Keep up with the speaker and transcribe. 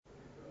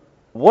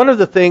One of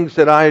the things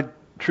that I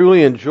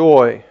truly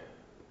enjoy,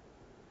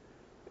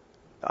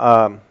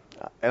 and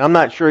I'm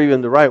not sure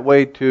even the right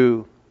way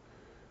to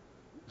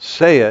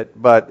say it,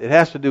 but it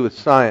has to do with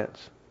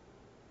science,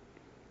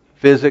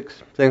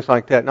 physics, things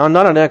like that. Now, I'm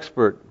not an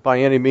expert by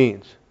any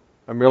means.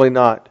 I'm really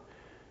not.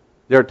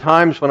 There are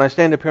times when I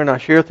stand up here and I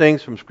share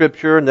things from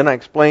Scripture, and then I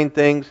explain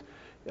things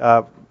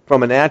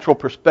from a natural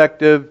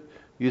perspective,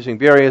 using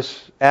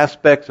various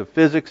aspects of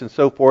physics and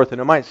so forth, and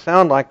it might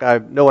sound like I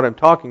know what I'm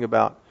talking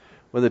about.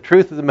 When the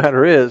truth of the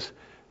matter is,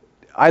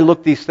 I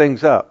look these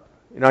things up.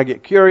 I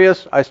get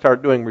curious, I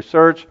start doing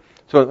research.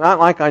 So it's not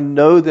like I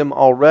know them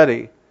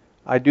already.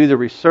 I do the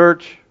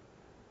research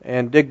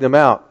and dig them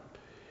out.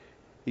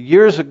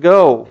 Years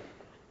ago,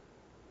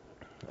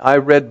 I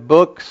read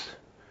books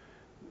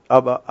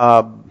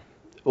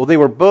they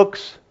were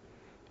books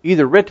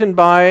either written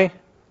by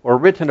or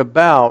written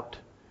about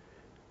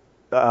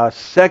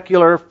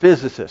secular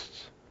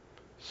physicists,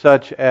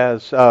 such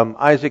as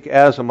Isaac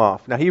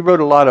Asimov. Now, he wrote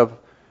a lot of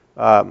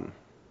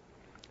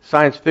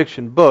science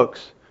fiction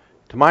books.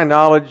 To my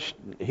knowledge,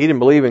 he didn't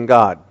believe in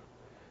God.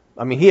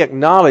 I mean, he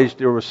acknowledged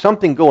there was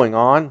something going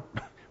on,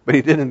 but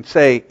he didn't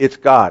say it's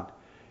God.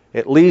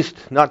 At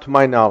least, not to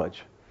my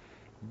knowledge.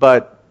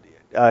 But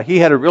he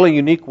had a really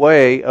unique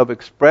way of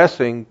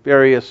expressing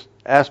various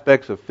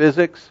aspects of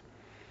physics.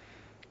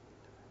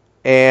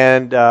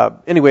 And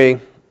anyway,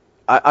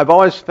 I've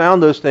always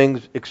found those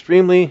things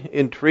extremely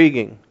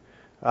intriguing.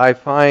 I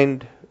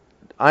find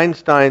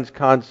Einstein's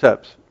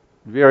concepts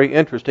very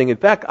interesting. In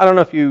fact, I don't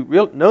know if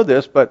you know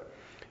this, but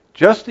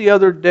just the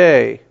other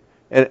day,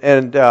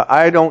 and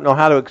I don't know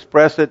how to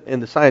express it in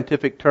the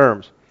scientific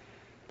terms.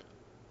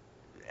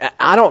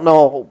 I don't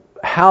know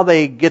how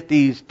they get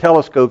these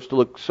telescopes to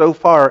look so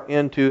far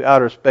into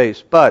outer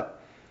space,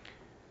 but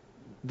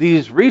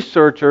these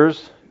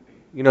researchers,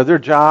 their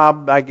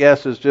job, I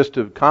guess, is just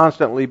to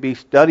constantly be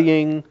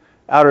studying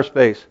outer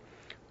space.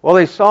 Well,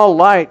 they saw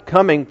light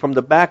coming from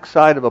the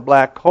backside of a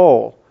black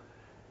hole,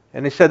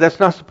 and they said that's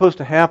not supposed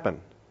to happen.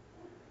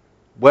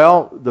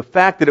 Well, the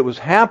fact that it was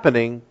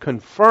happening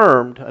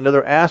confirmed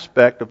another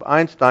aspect of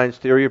Einstein's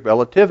theory of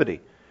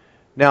relativity.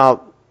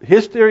 Now,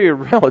 his theory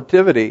of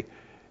relativity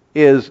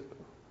is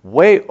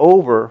way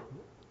over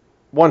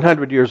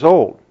 100 years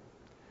old.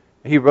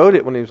 He wrote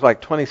it when he was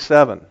like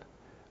 27.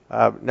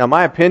 Now,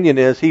 my opinion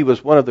is he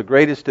was one of the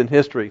greatest in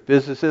history,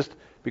 physicists,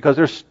 because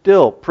they're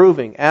still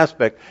proving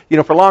aspects.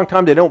 For a long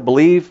time they don't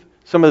believe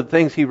some of the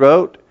things he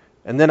wrote,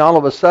 and then all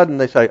of a sudden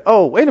they say,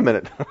 oh, wait a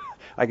minute,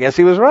 I guess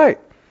he was right.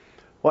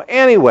 Well,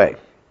 anyway,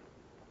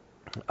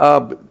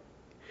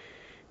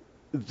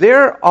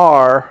 there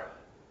are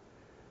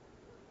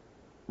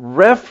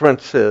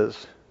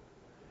references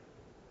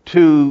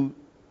to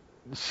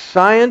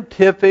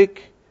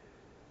scientific,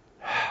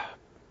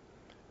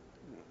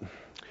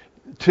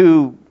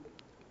 I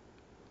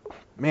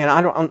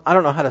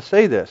don't know how to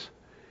say this.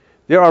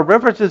 There are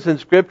references in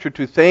Scripture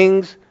to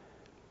things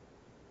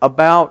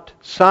about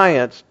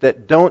science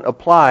that don't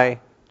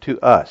apply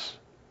to us.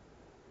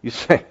 You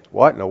say,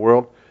 what in the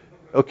world?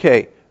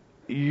 Okay,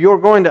 you're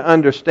going to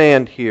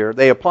understand here.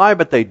 They apply,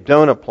 but they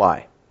don't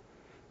apply.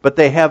 But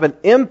they have an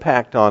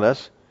impact on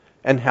us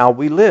and how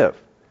we live.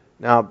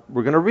 Now,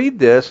 we're going to read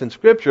this in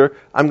Scripture.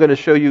 I'm going to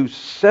show you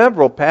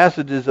several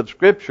passages of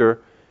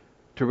Scripture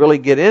to really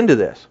get into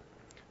this.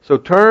 So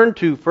turn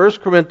to 1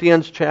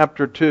 Corinthians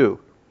chapter 2.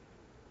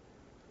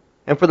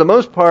 And for the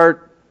most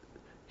part,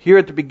 here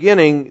at the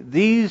beginning,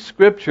 these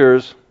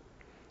Scriptures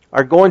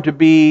are going to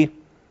be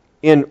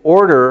in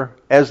order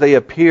as they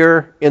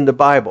appear in the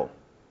Bible.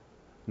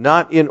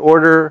 Not in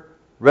order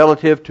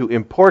relative to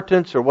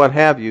importance or what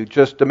have you,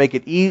 just to make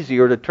it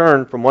easier to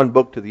turn from one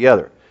book to the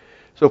other.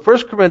 So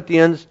 1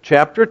 Corinthians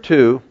chapter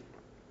 2,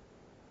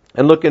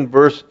 and look in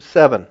verse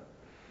 7.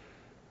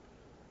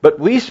 But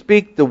we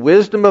speak the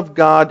wisdom of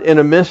God in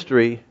a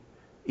mystery,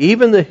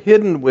 even the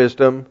hidden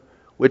wisdom,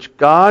 which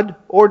God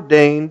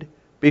ordained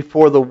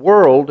before the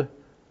world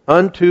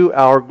unto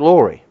our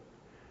glory.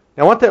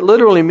 Now what that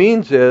literally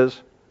means is,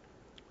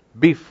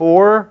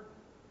 before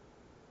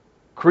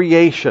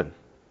creation,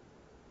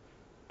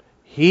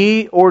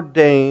 He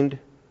ordained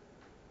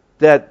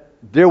that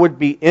there would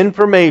be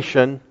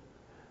information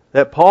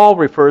that Paul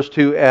refers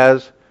to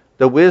as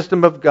the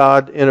wisdom of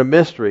God in a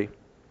mystery.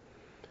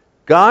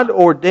 God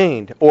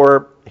ordained,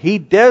 or He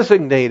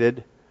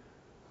designated,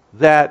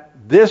 that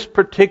this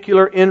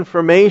particular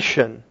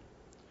information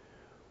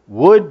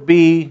would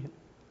be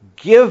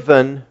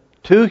given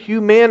to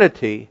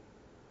humanity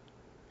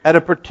at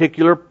a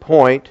particular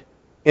point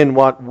in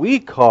what we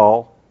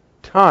call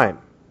time.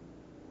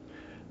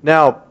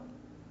 Now,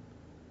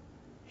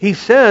 he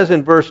says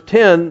in verse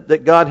 10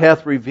 that God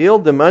hath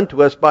revealed them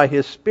unto us by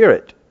His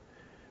Spirit.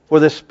 For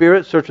the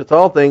Spirit searcheth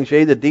all things,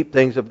 yea, the deep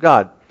things of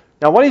God.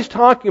 Now, what he's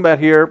talking about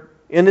here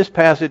in this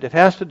passage, it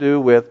has to do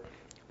with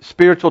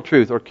spiritual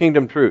truth or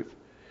kingdom truth.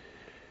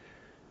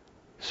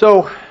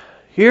 So,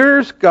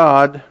 here's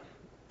God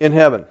in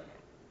heaven.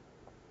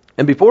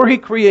 And before He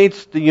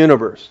creates the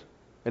universe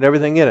and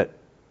everything in it,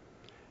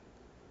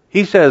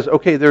 He says,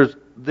 okay, there's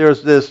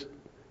this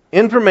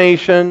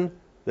information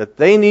that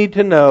they need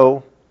to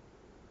know,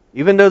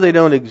 even though they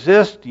don't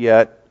exist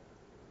yet,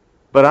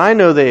 but I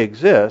know they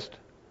exist.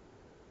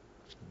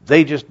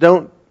 They just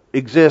don't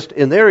exist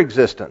in their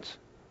existence,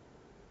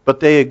 but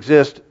they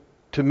exist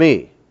to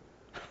me.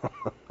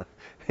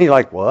 You're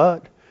like,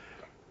 what?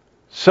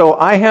 So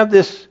I have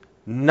this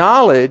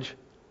knowledge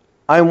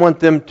I want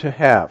them to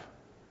have.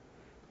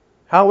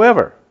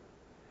 However,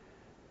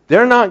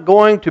 they're not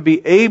going to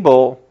be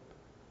able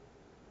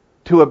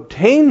to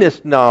obtain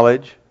this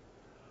knowledge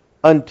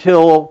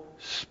until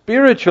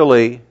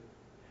spiritually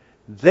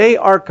they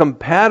are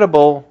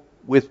compatible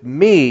with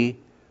me,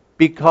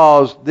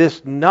 because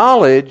this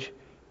knowledge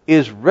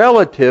is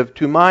relative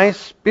to my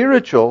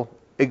spiritual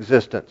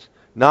existence,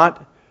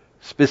 not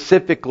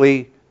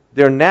specifically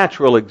their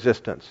natural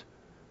existence.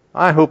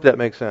 I hope that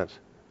makes sense.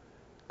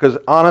 Because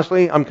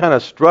honestly, I'm kind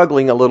of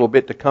struggling a little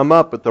bit to come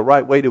up with the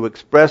right way to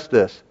express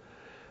this.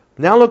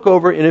 Now look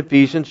over in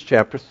Ephesians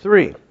chapter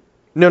 3.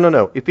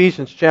 No.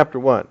 Ephesians chapter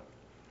 1.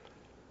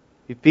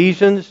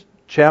 Ephesians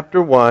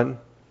chapter 1.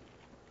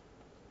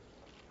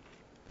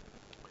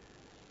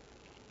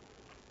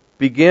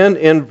 Begin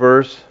in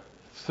verse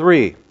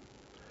 3.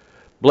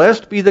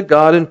 Blessed be the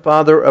God and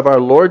Father of our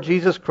Lord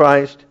Jesus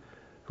Christ,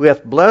 who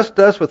hath blessed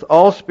us with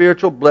all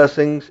spiritual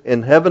blessings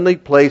in heavenly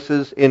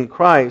places in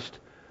Christ,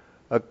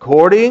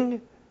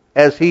 according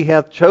as He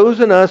hath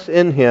chosen us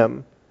in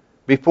Him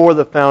before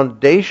the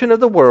foundation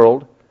of the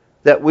world,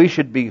 that we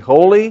should be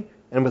holy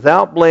and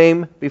without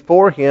blame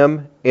before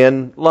Him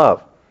in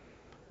love.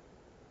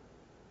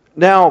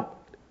 Now,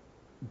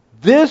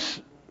 this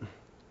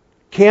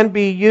can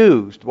be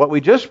used, what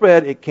we just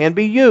read, it can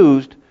be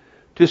used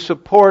to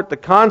support the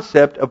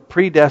concept of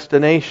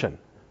predestination.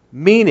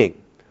 Meaning,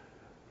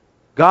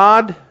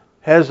 God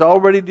has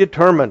already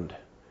determined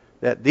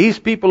that these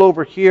people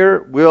over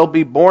here will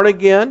be born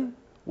again,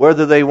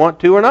 whether they want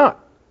to or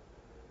not.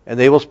 And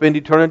they will spend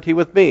eternity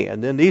with me.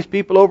 And then these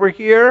people over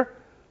here,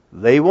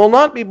 they will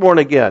not be born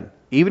again,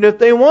 even if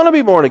they want to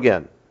be born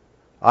again.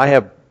 I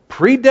have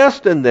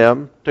predestined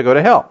them to go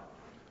to hell.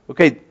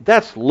 Okay,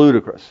 that's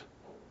ludicrous.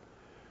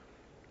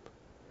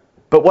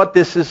 But what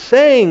this is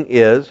saying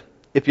is,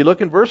 if you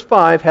look in verse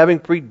 5, having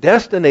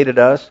predestinated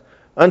us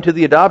unto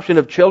the adoption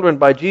of children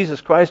by Jesus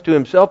Christ to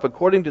Himself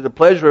according to the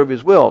pleasure of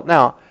His will.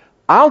 Now,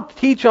 I'll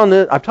teach on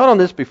this. I've taught on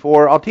this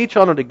before. I'll teach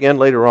on it again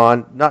later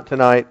on, not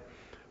tonight.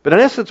 But in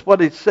essence,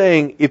 what it's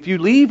saying, if you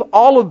leave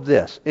all of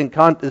this,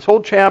 this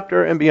whole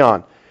chapter and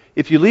beyond,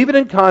 if you leave it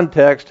in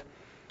context,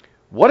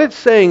 what it's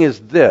saying is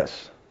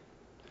this.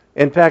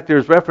 In fact,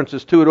 there's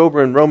references to it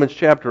over in Romans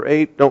chapter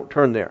 8. Don't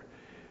turn there.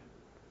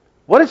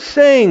 What it's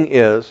saying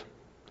is,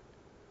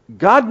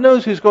 God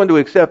knows who's going to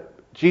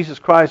accept Jesus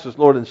Christ as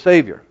Lord and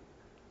Savior.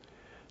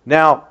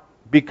 Now,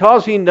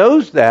 because He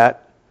knows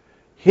that,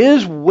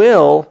 His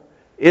will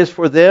is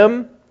for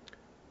them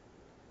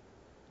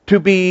to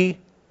be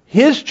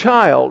His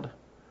child,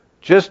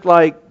 just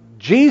like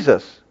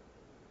Jesus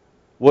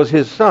was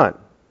His Son.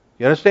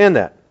 You understand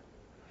that?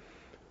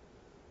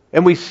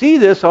 And we see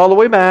this all the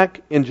way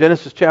back in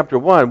Genesis chapter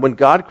 1, when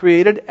God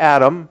created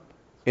Adam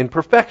in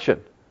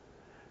perfection.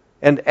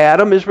 And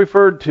Adam is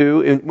referred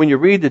to, when you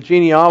read the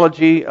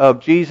genealogy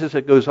of Jesus,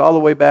 it goes all the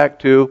way back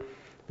to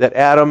that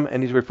Adam,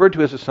 and he's referred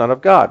to as the Son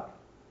of God.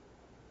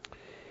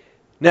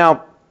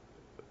 Now,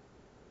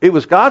 it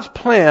was God's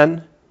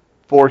plan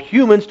for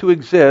humans to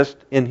exist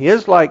in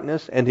His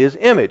likeness and His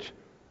image.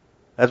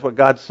 That's what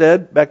God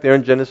said back there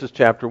in Genesis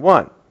chapter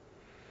 1.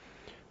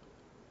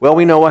 Well,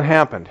 we know what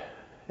happened,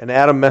 and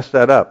Adam messed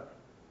that up.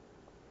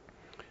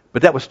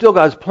 But that was still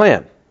God's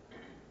plan,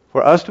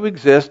 for us to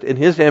exist in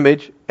His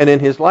image and in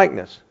His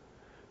likeness.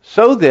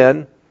 So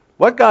then,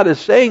 what God is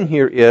saying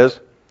here is,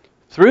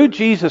 through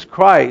Jesus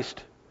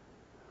Christ,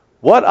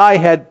 what I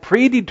had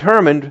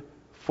predetermined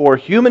for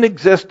human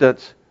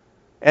existence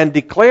and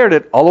declared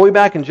it all the way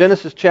back in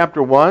Genesis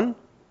chapter 1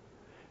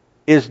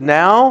 is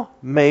now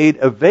made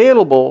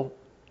available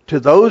to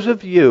those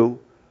of you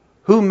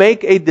who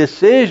make a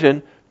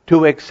decision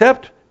to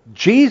accept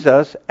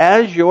Jesus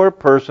as your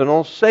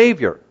personal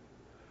Savior.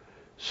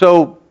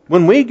 So,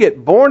 when we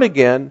get born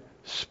again,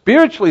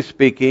 spiritually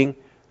speaking,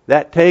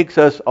 that takes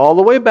us all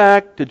the way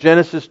back to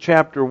Genesis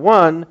chapter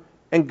 1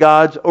 and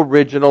God's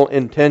original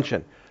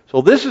intention.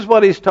 So this is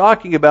what He's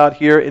talking about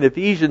here in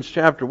Ephesians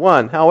chapter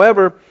 1.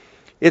 However,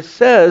 it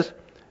says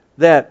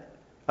that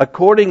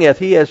according as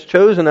He has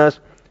chosen us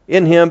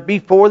in Him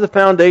before the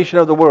foundation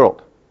of the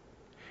world.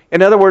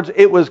 In other words,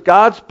 it was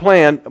God's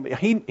plan.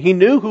 He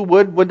knew who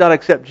would not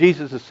accept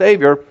Jesus as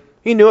Savior.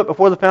 He knew it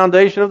before the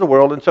foundation of the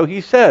world. And so He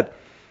said,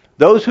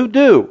 those who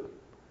do,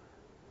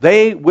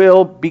 they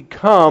will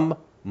become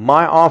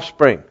my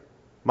offspring,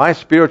 my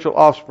spiritual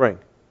offspring.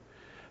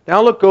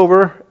 Now look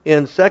over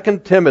in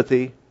 2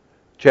 Timothy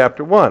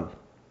chapter 1.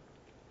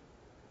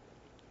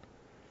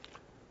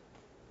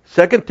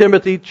 2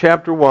 Timothy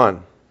chapter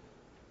 1.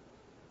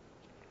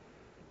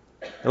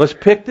 And let's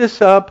pick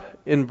this up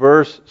in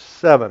verse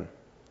 7.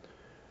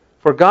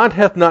 For God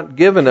hath not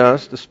given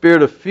us the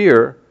spirit of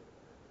fear,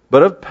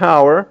 but of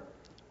power,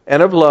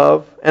 and of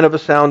love, and of a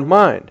sound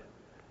mind.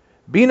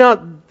 Be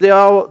not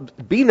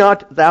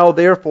thou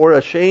therefore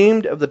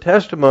ashamed of the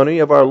testimony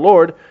of our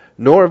Lord,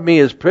 nor of me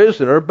as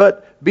prisoner,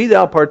 but be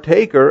thou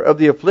partaker of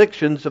the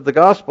afflictions of the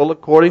gospel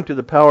according to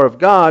the power of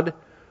God,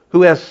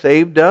 who hath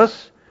saved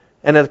us,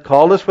 and hath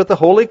called us with a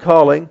holy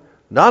calling,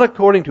 not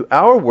according to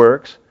our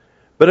works,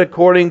 but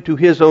according to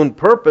his own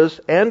purpose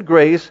and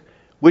grace,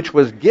 which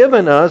was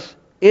given us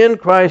in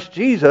Christ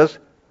Jesus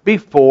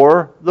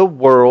before the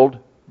world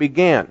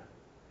began.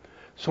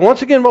 So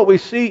once again, what we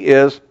see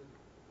is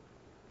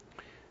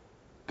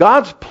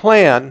God's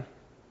plan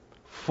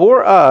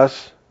for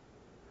us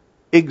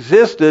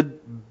existed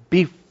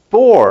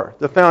before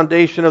the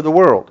foundation of the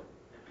world.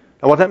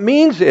 And what that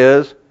means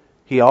is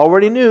he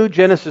already knew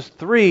Genesis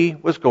 3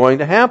 was going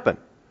to happen.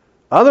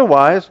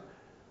 Otherwise,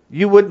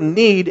 you wouldn't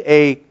need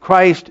a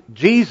Christ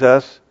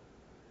Jesus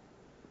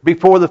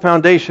before the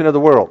foundation of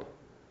the world.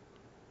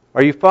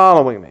 Are you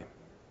following me?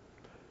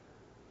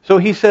 So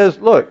he says,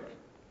 look,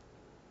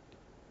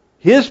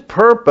 his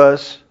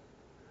purpose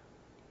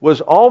was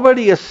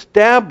already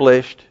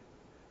established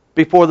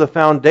before the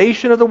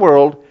foundation of the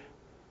world,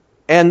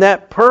 and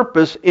that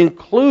purpose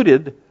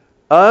included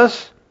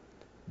us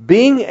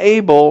being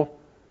able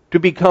to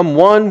become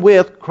one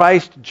with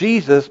Christ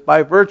Jesus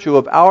by virtue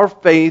of our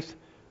faith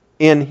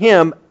in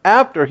him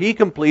after he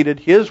completed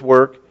his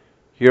work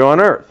here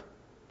on earth.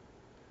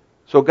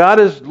 So God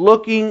is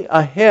looking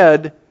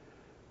ahead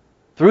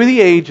through the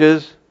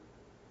ages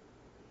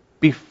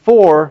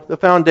before the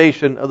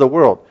foundation of the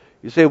world.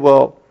 You say,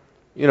 well,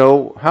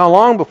 how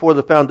long before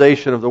the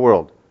foundation of the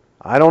world?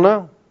 I don't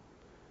know.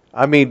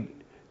 I mean,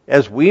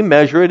 as we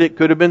measure it, it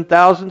could have been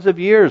thousands of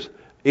years.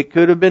 It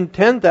could have been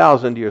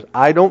 10,000 years.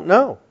 I don't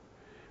know.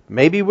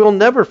 Maybe we'll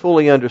never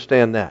fully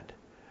understand that.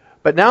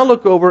 But now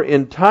look over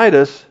in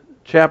Titus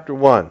chapter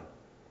 1.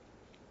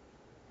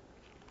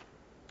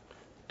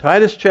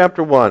 Titus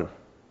chapter 1.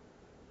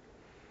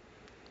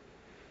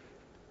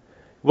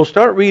 We'll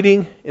start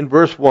reading in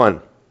verse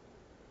 1.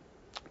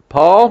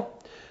 Paul,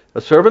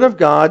 a servant of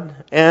God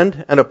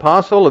and an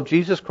apostle of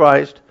Jesus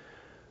Christ,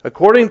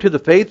 according to the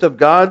faith of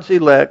God's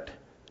elect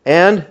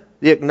and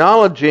the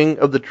acknowledging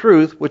of the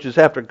truth which is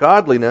after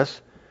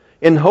godliness,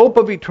 in hope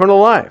of eternal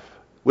life,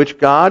 which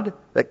God,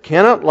 that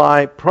cannot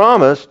lie,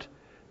 promised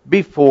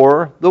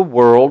before the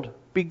world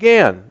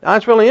began. Now,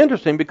 that's really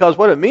interesting because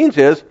what it means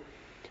is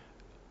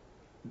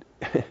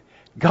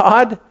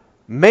God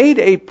made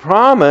a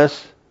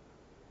promise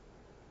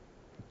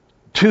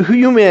to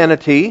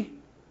humanity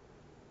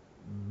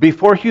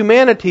before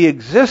humanity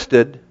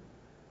existed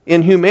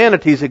in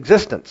humanity's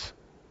existence.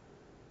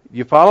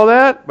 You follow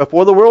that?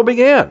 Before the world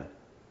began.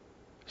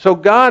 So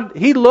God,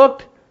 he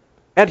looked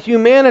at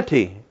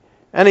humanity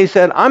and he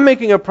said, I'm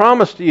making a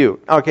promise to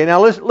you. Okay, now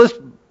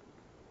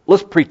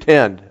let's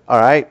pretend, all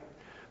right?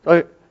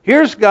 So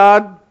here's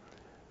God,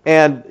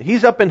 and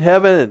he's up in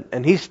heaven,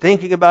 and he's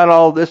thinking about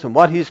all this and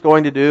what he's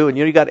going to do, and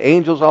you got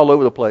angels all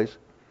over the place.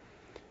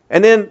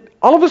 And then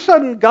all of a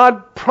sudden,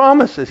 God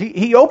promises.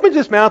 He opens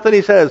his mouth and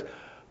he says,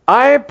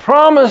 I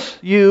promise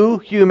you,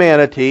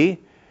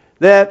 humanity,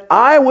 that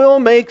I will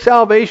make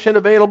salvation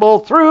available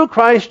through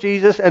Christ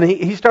Jesus. And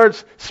he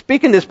starts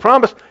speaking this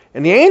promise.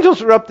 And the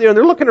angels are up there and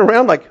they're looking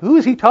around like, who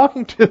is he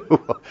talking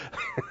to?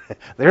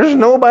 There's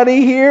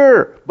nobody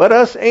here but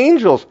us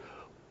angels.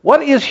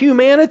 What is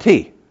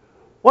humanity?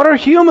 What are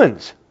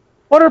humans?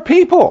 What are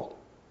people?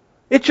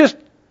 It's just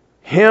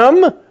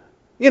him,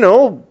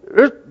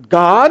 there's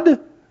God.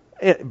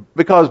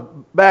 Because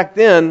back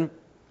then,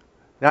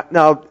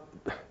 now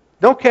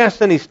don't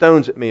cast any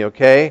stones at me,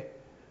 okay?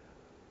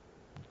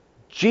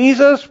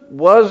 Jesus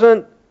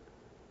wasn't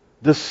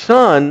the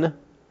Son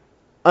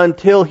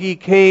until he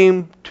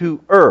came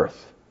to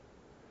earth.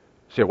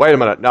 You say, wait a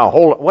minute, now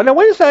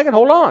wait a second,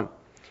 hold on.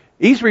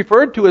 He's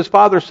referred to as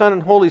Father, Son,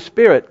 and Holy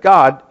Spirit,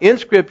 God, in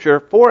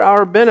Scripture for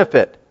our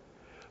benefit.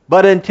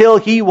 But until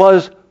he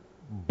was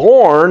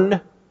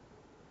born,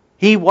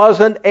 he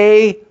wasn't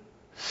a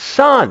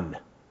son.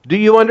 Do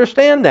you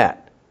understand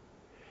that?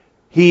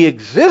 He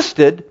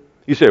existed.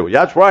 You say, well,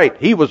 that's right.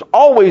 He was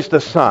always the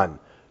Son.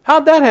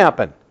 How'd that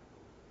happen?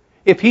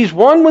 If he's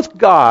one with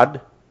God,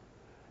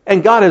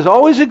 and God has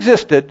always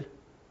existed,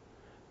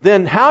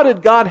 then how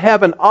did God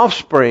have an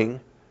offspring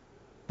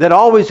that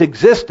always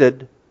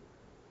existed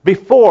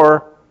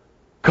before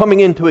coming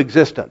into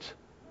existence?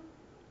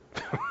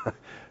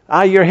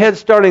 Your head's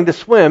starting to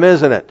swim,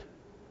 isn't it?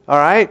 All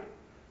right?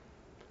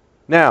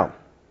 Now,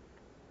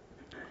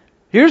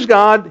 here's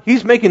God.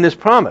 He's making this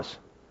promise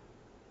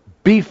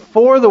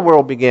before the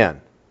world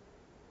began.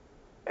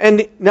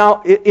 And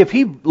now, if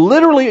he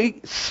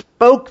literally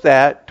spoke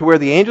that to where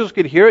the angels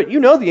could hear it,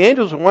 the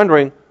angels are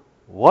wondering,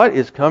 what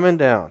is coming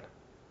down?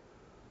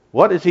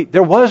 What is he?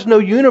 There was no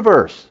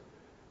universe.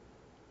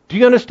 Do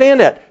you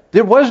understand that?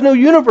 There was no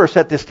universe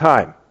at this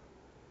time.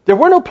 There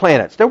were no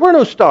planets. There were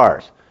no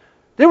stars.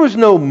 There was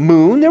no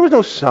moon. There was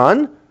no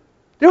sun.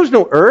 There was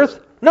no earth.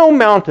 No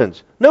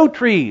mountains. No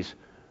trees.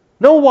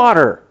 No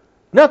water.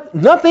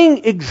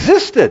 Nothing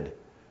existed.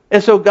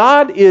 And so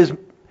God is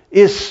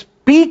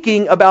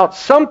speaking about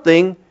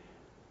something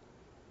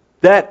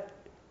that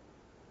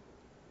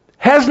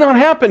has not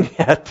happened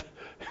yet.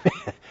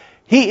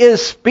 He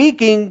is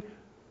speaking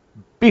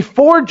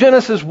before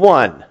Genesis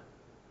 1.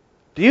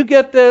 Do you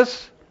get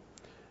this?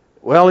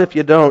 Well, if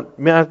you don't,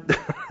 man,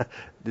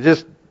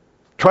 just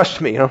trust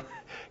me.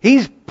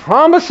 He's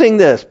promising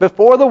this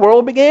before the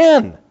world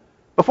began,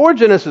 before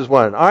Genesis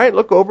 1. All right,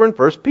 look over in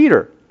 1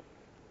 Peter.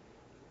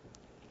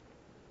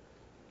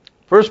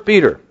 1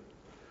 Peter,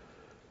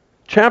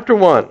 chapter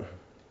 1.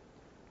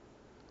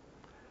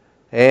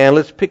 And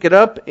let's pick it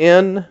up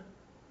in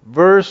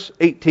verse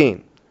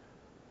 18.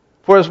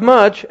 For as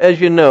much as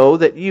you know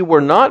that you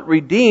were not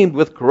redeemed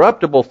with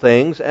corruptible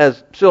things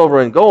as silver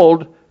and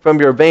gold from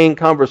your vain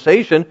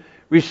conversation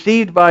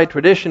received by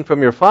tradition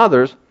from your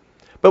fathers,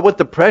 but with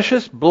the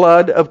precious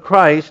blood of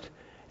Christ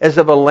as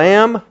of a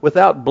lamb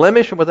without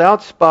blemish and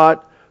without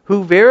spot,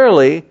 who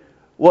verily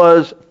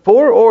was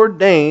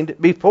foreordained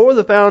before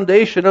the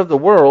foundation of the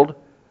world,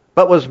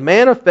 but was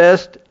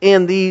manifest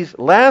in these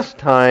last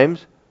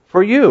times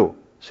for you.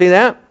 See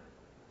that?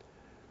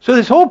 So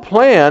this whole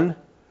plan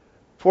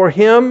for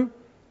him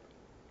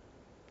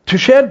to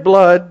shed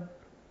blood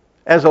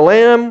as a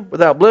lamb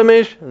without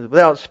blemish,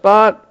 without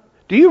spot.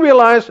 Do you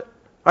realize? All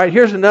right,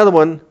 here's another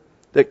one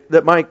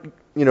that might,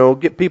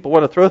 get people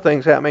want to throw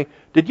things at me.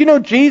 Did you know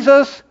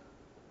Jesus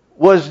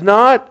was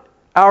not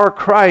our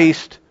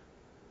Christ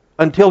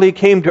until he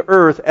came to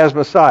earth as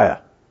Messiah?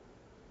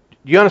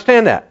 Do you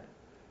understand that?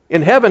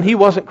 In heaven, he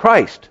wasn't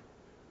Christ.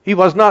 He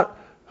was not.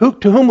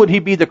 To whom would he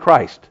be the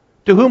Christ?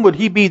 To whom would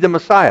he be the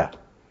Messiah?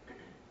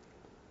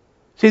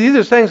 See, these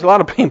are things a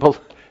lot of people,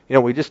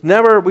 we just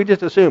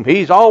assume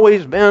he's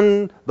always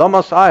been the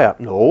Messiah.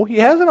 No, he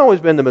hasn't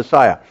always been the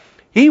Messiah.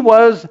 He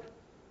was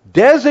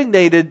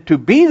designated to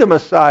be the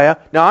Messiah.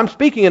 Now, I'm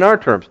speaking in our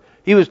terms.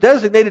 He was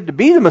designated to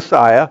be the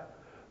Messiah,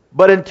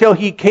 but until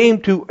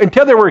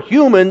there were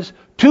humans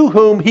to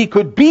whom he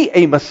could be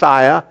a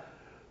Messiah,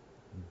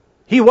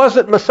 he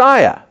wasn't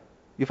Messiah.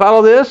 You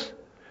follow this?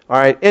 All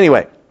right,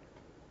 anyway.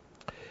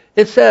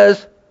 It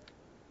says,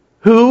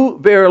 who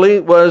verily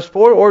was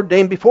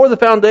foreordained before the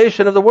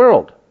foundation of the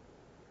world.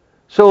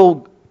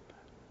 So,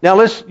 now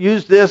let's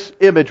use this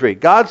imagery.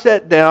 God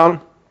sat down.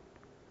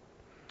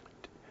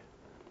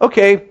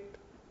 Okay.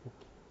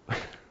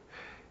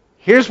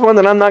 Here's one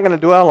that I'm not going to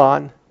dwell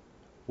on.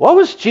 What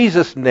was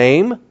Jesus'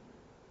 name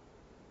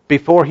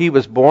before he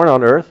was born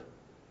on earth?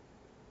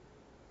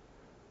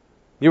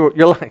 You're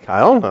like,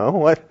 I don't know.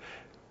 What?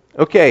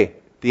 Okay.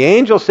 The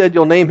angel said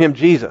you'll name him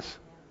Jesus.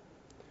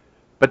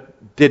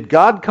 But did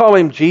God call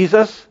him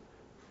Jesus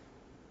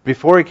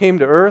before he came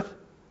to earth?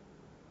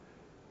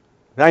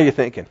 Now you're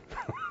thinking.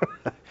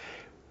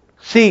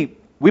 See,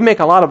 we make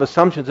a lot of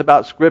assumptions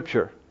about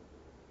Scripture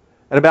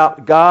and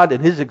about God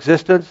and his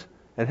existence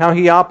and how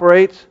he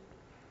operates.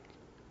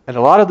 And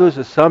a lot of those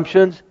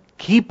assumptions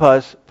keep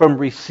us from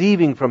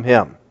receiving from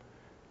him.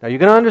 Now you're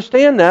going to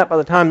understand that by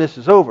the time this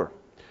is over.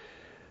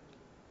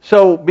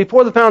 So,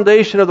 before the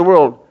foundation of the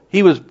world,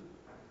 he was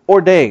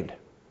ordained.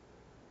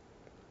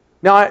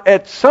 Now,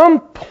 at some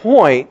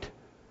point,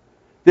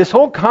 this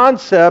whole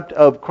concept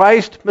of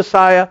Christ,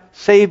 Messiah,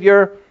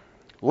 Savior,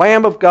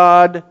 Lamb of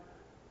God,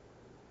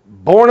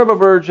 born of a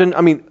virgin,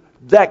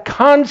 that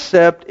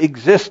concept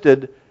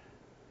existed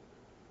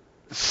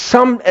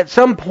at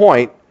some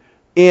point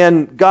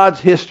in God's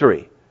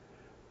history.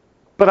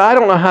 But I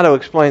don't know how to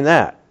explain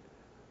that.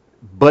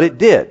 But it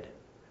did.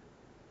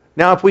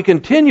 Now, if we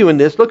continue in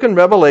this, look in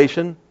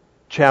Revelation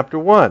chapter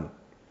 1.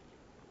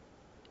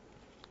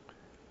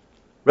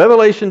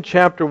 Revelation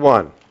chapter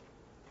 1,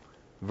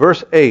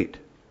 verse 8.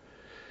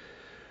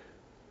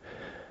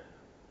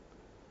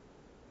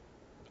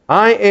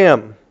 I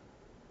am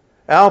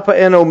Alpha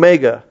and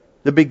Omega,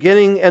 the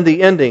beginning and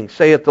the ending,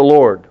 saith the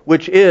Lord,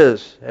 which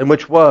is, and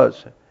which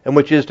was, and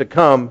which is to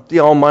come,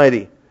 the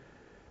Almighty.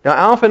 Now,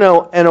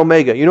 Alpha and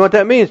Omega, you know what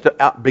that means?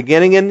 The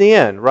beginning and the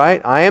end,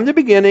 right? I am the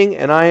beginning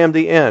and I am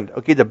the end.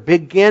 Okay, the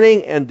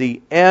beginning and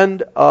the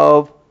end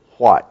of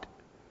what?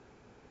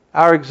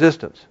 Our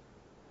existence.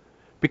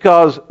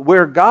 Because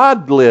where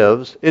God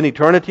lives in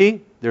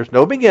eternity, there's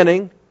no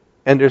beginning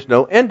and there's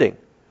no ending.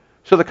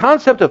 So the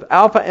concept of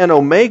Alpha and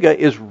Omega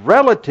is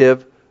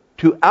relative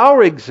to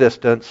our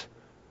existence,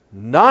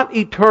 not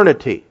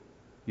eternity.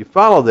 You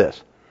follow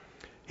this?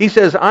 He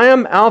says, I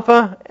am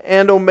Alpha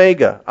and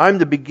Omega. I'm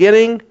the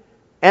beginning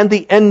and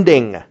the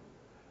ending.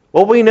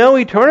 Well, we know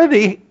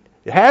eternity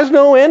has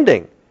no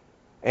ending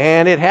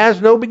and it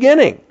has no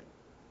beginning.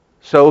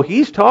 So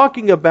he's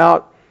talking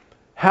about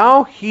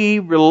how he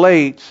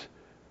relates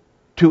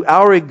to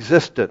our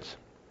existence.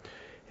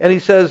 And he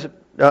says,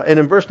 and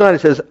in verse 9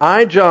 it says,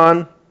 I,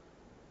 John,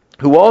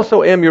 who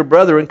also am your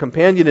brother and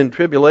companion in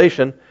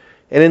tribulation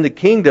and in the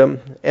kingdom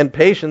and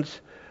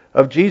patience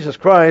of Jesus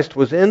Christ,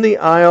 was in the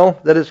isle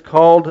that is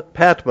called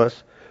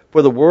Patmos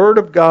for the word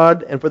of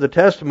God and for the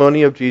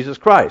testimony of Jesus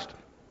Christ.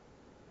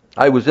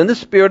 I was in the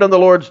Spirit on the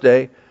Lord's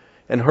day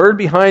and heard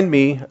behind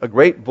me a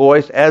great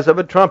voice as of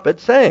a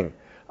trumpet saying,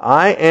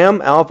 I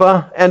am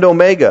Alpha and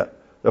Omega,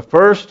 the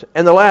first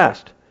and the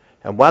last.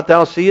 And what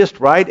thou seest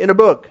write in a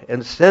book,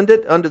 and send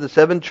it unto the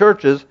 7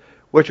 churches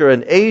which are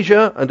in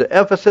Asia, unto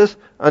Ephesus,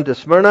 unto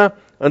Smyrna,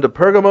 unto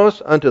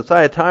Pergamos, unto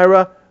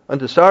Thyatira,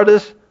 unto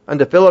Sardis,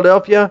 unto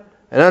Philadelphia,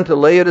 and unto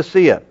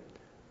Laodicea.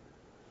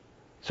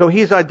 So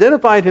he's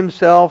identified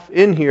himself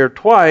in here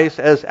twice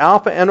as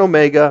Alpha and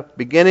Omega,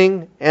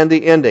 beginning and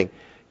the ending.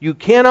 You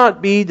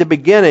cannot be the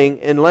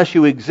beginning unless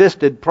you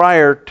existed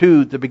prior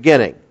to the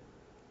beginning.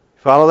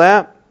 Follow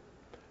that?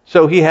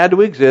 So he had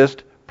to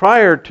exist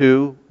prior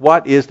to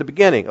what is the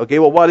beginning. Okay,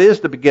 well, what is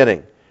the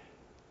beginning?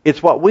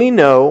 It's what we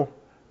know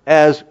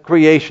as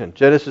creation,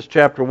 Genesis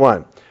chapter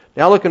 1.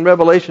 Now look in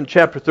Revelation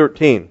chapter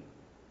 13.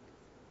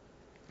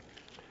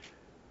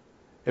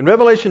 In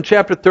Revelation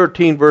chapter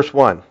 13, verse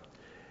 1.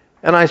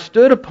 And I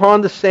stood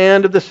upon the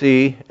sand of the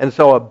sea, and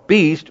saw a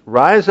beast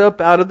rise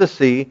up out of the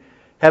sea,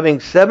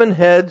 having 7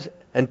 heads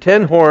and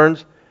 10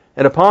 horns,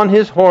 and upon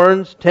his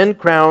horns 10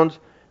 crowns,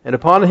 and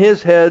upon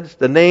his heads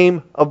the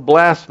name of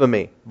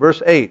blasphemy.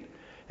 Verse 8.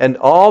 And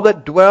all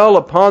that dwell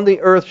upon the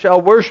earth shall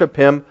worship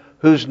him,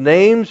 whose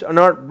names are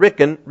not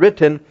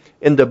written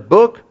in the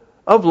book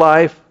of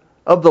life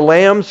of the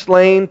Lamb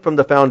slain from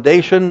the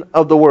foundation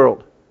of the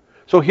world.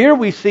 So here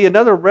we see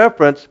another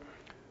reference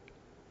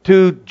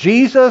to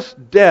Jesus'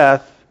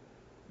 death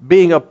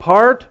being a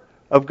part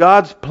of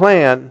God's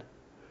plan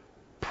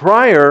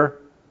prior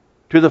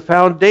to the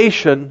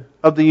foundation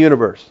of the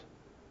universe.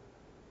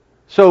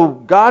 So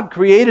God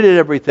created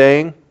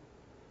everything,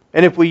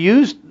 and if we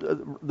use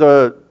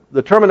the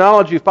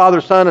terminology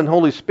Father, Son, and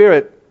Holy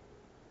Spirit,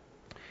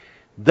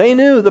 they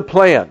knew the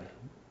plan.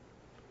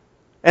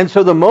 And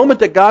so the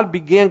moment that God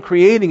began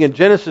creating in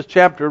Genesis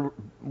chapter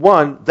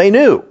 1, they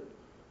knew.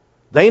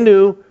 They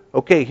knew,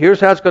 okay, here's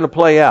how it's going to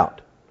play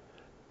out.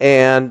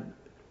 And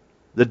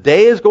the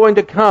day is going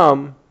to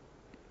come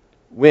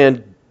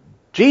when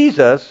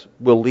Jesus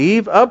will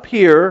leave up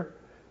here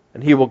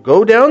and he will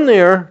go down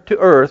there to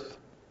earth,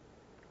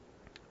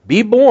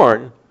 be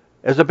born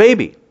as a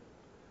baby.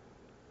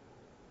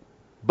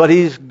 But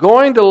he's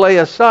going to lay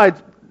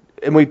aside,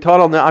 and I've taught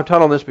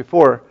on this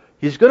before,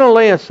 he's going to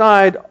lay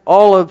aside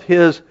all of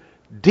his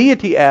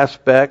deity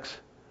aspects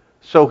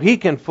so he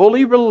can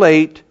fully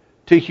relate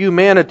to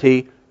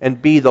humanity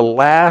and be the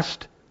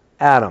last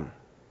Adam.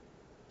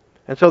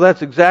 And so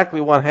that's exactly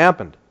what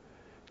happened.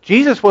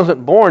 Jesus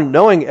wasn't born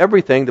knowing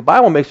everything. The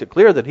Bible makes it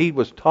clear that he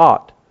was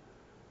taught,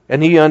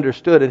 and he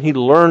understood, and he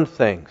learned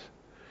things.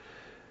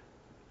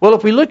 Well,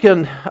 if we look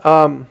in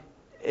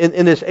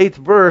this 8th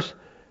verse,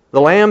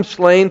 the Lamb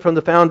slain from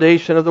the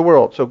foundation of the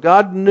world. So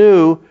God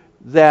knew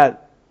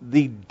that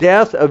the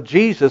death of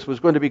Jesus was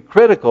going to be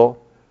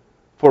critical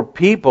for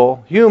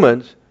people,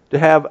 humans, to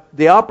have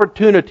the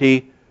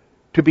opportunity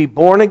to be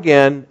born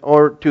again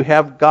or to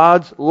have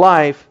God's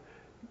life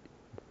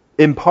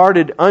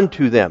imparted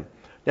unto them.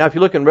 Now, if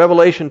you look in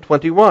Revelation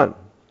 21,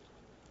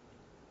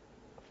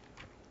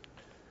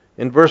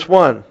 in verse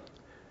 1,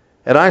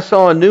 and I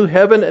saw a new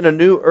heaven and a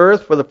new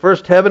earth, for the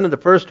first heaven and the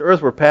first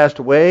earth were passed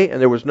away, and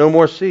there was no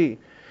more sea.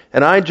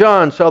 And I,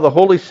 John, saw the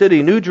holy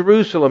city, New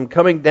Jerusalem,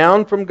 coming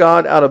down from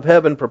God out of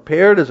heaven,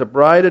 prepared as a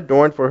bride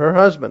adorned for her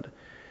husband.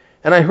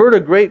 And I heard a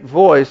great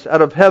voice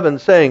out of heaven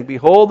saying,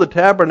 Behold, the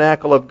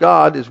tabernacle of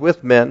God is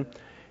with men,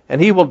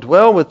 and he will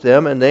dwell with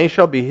them, and they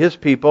shall be his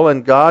people,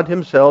 and God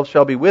himself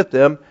shall be with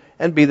them,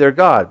 and be their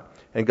God.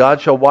 And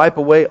God shall wipe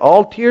away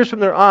all tears from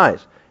their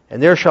eyes,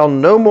 and there shall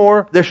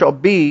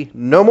be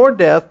no more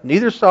death,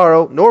 neither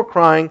sorrow, nor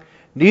crying,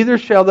 neither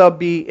shall there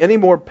be any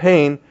more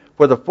pain,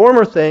 for the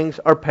former things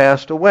are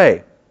passed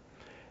away.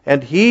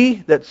 And he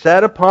that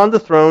sat upon the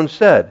throne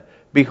said,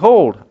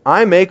 Behold,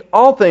 I make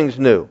all things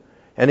new.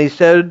 And he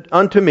said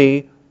unto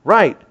me,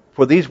 Write,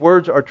 for these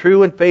words are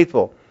true and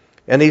faithful.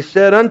 And he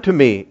said unto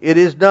me, It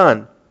is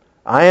done.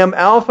 I am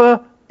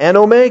Alpha and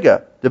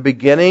Omega, the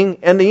beginning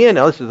and the end.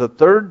 Now this is the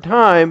 3rd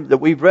time that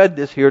we've read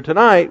this here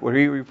tonight, where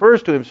he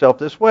refers to himself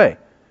this way.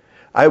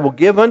 I will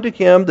give unto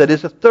him that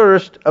is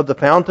athirst of the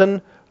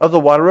fountain of the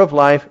water of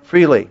life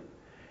freely.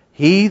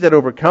 He that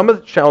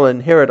overcometh shall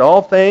inherit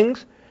all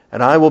things,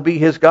 and I will be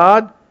his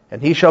God,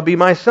 and he shall be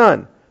my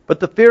son. But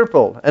the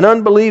fearful, and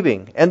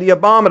unbelieving, and the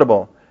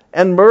abominable,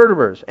 and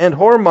murderers, and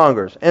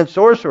whoremongers, and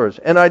sorcerers,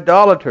 and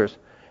idolaters,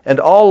 and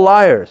all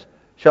liars,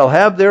 shall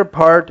have their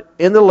part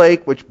in the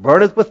lake which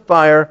burneth with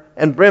fire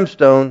and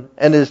brimstone,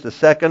 and is the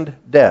second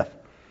death.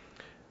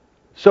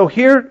 So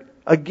here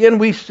again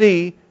we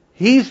see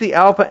he's the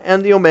Alpha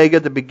and the Omega,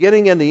 the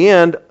beginning and the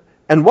end.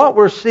 And what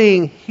we're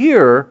seeing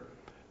here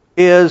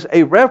is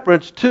a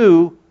reference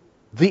to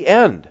the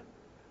end.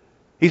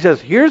 He says,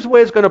 here's the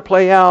way it's going to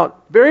play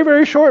out very,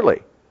 very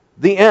shortly.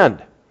 The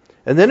end.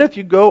 And then if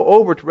you go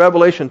over to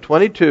Revelation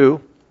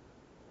 22,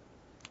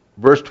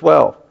 verse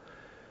 12,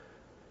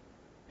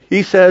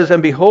 he says,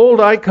 And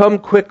behold, I come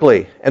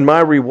quickly, and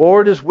my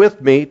reward is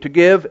with me, to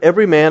give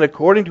every man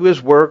according to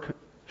his work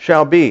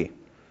shall be.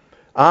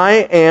 I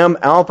am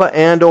Alpha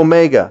and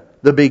Omega,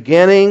 the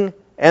beginning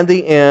and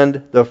the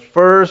end, the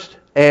first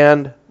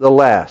and the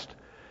last.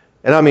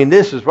 And I mean,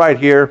 this is right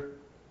here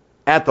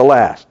at the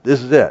last.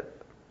 This is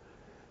it.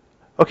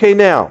 Okay,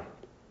 now,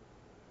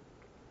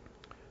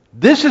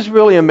 this is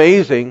really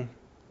amazing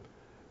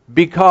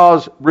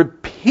because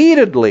repeatedly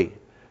repeatedly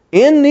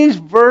in these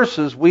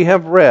verses we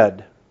have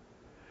read,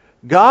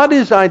 God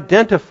is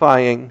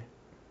identifying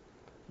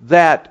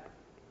that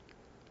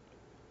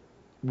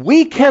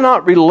we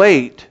cannot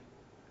relate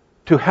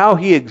to how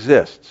He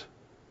exists.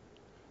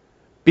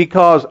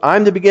 Because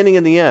I'm the beginning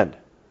and the end.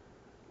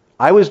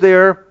 I was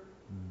there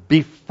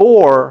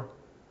before,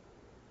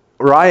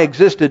 or I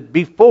existed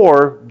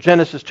before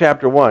Genesis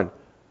chapter 1.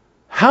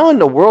 How in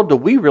the world do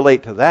we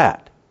relate to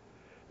that?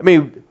 I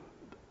mean,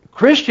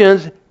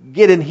 Christians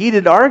get in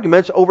heated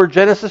arguments over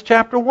Genesis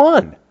chapter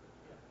 1.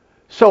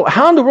 So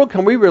how in the world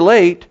can we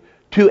relate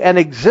to an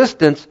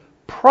existence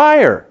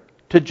prior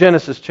to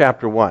Genesis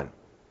chapter 1?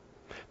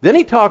 Then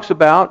he talks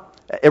about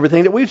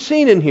everything that we've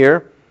seen in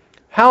here,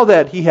 how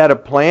that He had a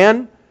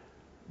plan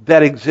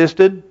that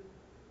existed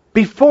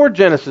before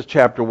Genesis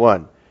chapter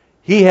 1.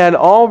 He had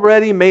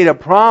already made a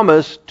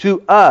promise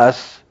to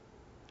us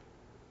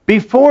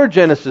before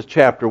Genesis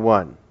chapter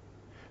 1.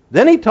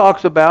 Then he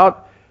talks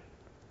about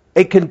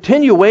a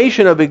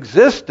continuation of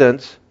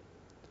existence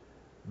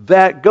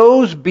that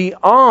goes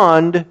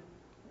beyond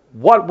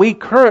what we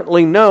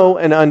currently know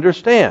and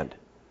understand.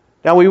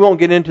 Now, we won't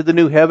get into the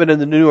new heaven and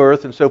the new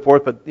earth and so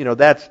forth, but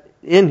that's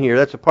in here.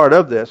 That's a part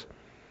of this.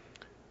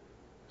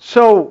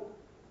 So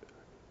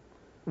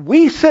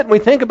we sit and we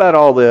think about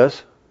all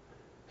this.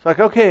 It's like,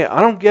 okay,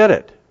 I don't get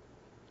it.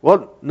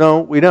 Well,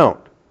 no, we don't.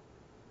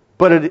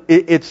 But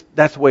it's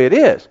that's the way it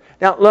is.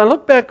 Now,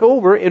 look back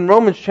over in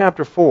Romans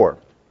chapter 4.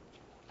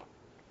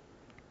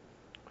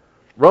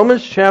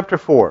 Romans chapter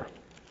 4.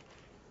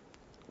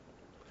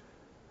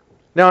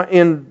 Now,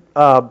 in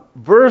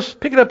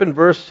pick it up in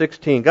verse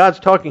 16. God's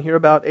talking here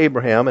about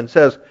Abraham and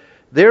says,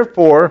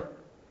 "Therefore,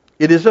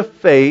 it is of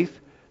faith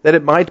that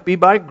it might be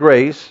by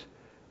grace,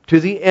 to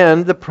the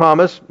end the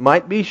promise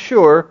might be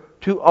sure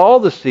to all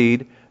the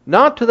seed,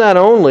 not to that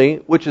only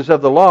which is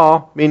of the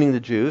law," meaning the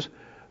Jews,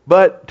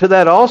 "but to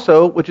that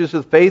also which is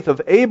the faith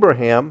of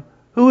Abraham,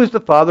 who is the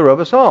father of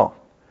us all.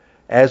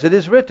 As it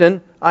is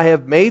written, I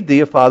have made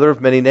thee a father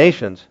of many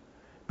nations.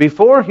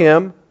 Before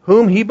him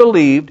whom he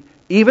believed,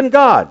 even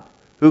God,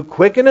 who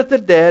quickeneth the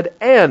dead,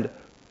 and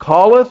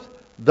calleth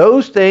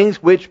those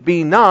things which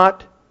be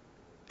not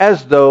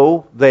as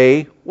though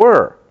they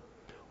were."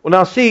 Well,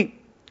 now see,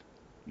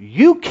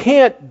 you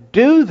can't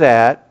do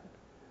that.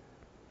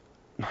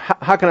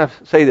 How can I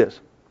say this?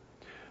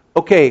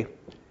 Okay,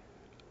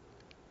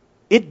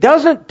 it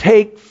doesn't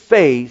take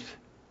faith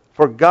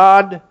for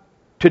God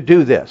to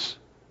do this.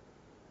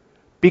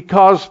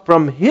 Because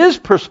from His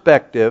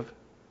perspective,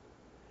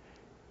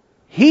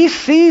 He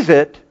sees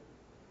it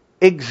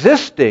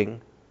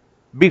existing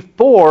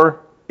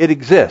before it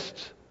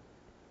exists.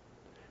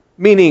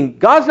 Meaning,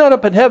 God's not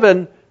up in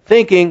heaven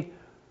thinking,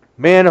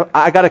 man,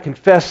 I got to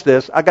confess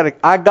this. If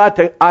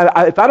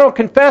I don't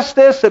confess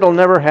this, it'll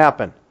never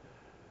happen.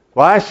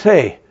 Well, I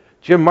say,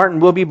 Jim Martin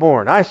will be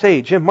born. I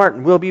say, Jim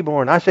Martin will be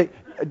born. I say,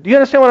 do you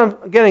understand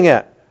what I'm getting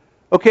at?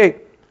 Okay,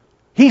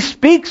 He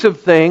speaks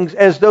of things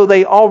as though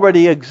they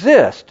already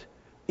exist,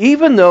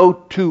 even though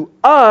to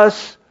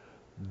us,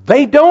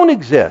 they don't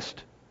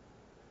exist.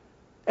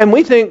 And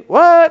we think,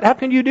 what? How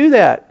can you do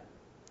that?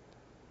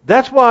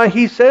 That's why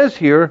He says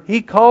here,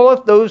 He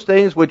calleth those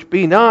things which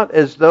be not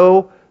as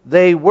though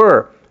they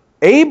were.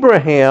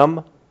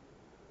 Abraham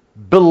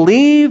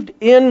believed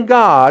in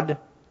God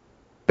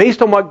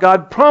based on what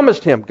God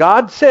promised him.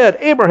 God said,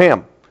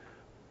 Abraham,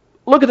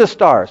 look at the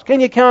stars.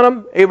 Can you count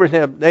them?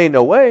 Abraham, there ain't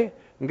no way.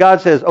 And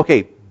God says,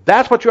 okay,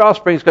 that's what your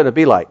offspring is going to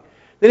be like.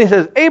 Then He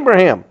says,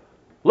 Abraham,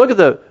 look at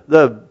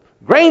the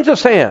grains of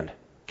sand.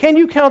 Can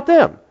you count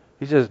them?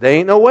 He says, there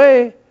ain't no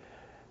way.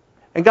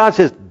 And God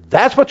says,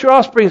 that's what your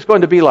offspring is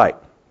going to be like.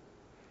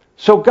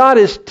 So God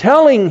is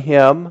telling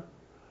him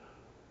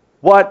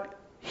what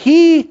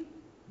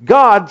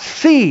God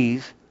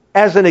sees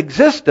as an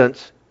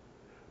existence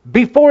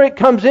before it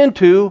comes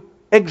into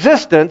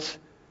existence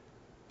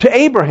to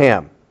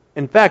Abraham.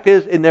 In fact,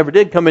 it never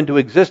did come into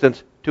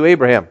existence to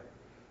Abraham.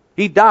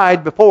 He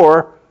died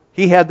before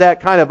he had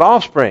that kind of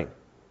offspring.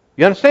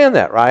 You understand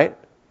that, right?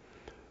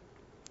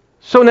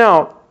 So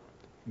now,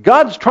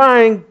 God's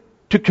trying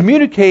to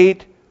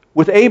communicate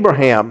with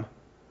Abraham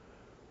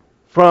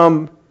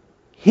from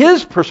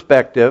His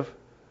perspective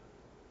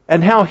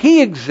and how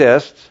he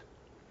exists.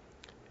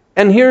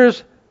 And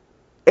here's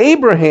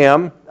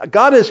Abraham.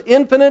 God is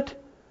infinite.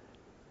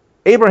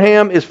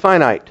 Abraham is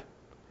finite.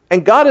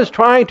 And God is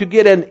trying to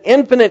get an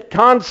infinite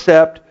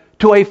concept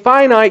to a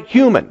finite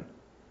human.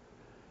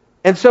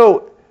 And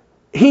so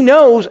He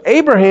knows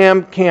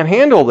Abraham can't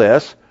handle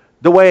this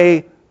the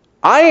way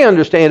I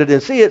understand it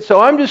and see it.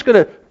 So I'm just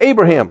going to,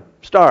 Abraham,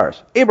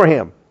 stars.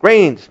 Abraham,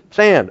 grains,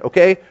 sand,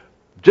 okay?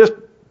 Just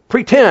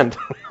pretend.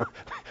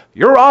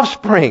 Your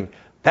offspring.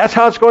 That's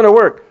how it's going to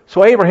work.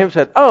 So Abraham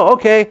said, oh,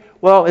 okay,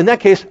 well, in that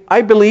case,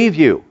 I believe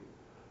you.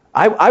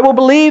 I will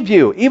believe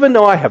you. Even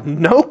though I have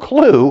no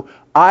clue,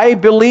 I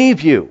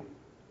believe you.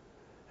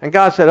 And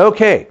God said,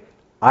 okay,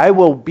 I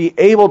will be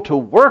able to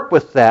work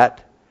with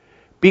that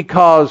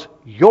because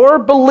your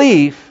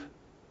belief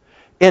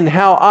in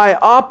how I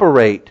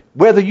operate,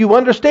 whether you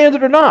understand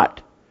it or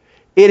not,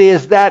 It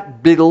is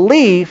that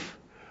belief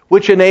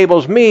which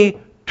enables me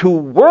to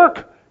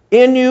work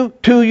in you,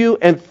 to you,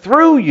 and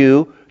through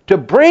you to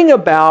bring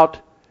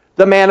about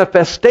the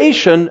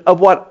manifestation of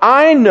what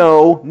I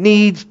know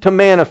needs to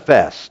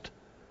manifest.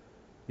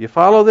 You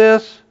follow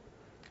this?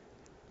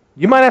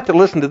 You might have to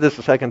listen to this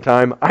a second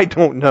time. I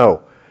don't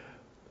know.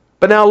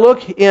 But now look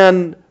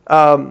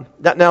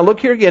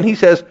here again. He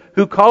says,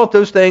 who calleth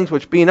those things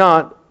which be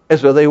not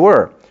as though they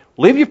were.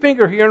 Leave your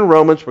finger here in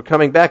Romans. We're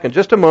coming back in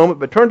just a moment,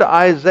 but turn to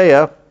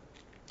Isaiah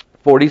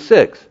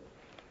 46.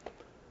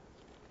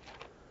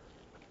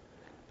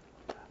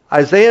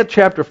 Isaiah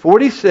chapter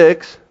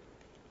 46.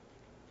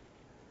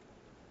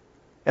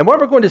 And what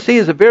we're going to see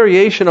is a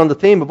variation on the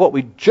theme of what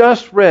we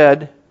just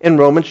read in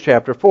Romans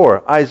chapter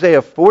 4.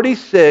 Isaiah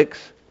 46.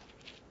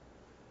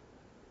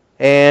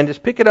 And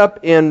just pick it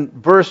up in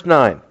verse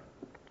 9.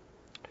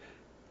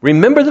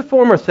 Remember the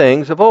former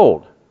things of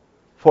old,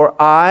 for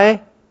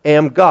I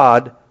am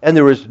God, and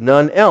there is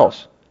none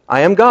else.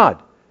 I am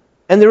God,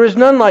 and there is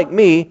none like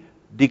me,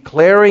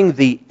 declaring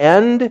the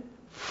end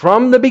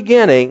from the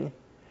beginning,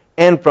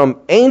 and from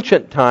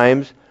ancient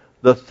times,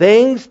 the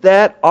things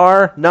that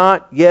are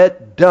not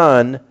yet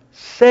done,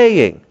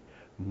 saying,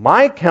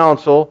 my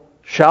counsel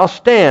shall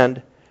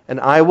stand, and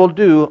I will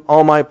do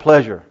all my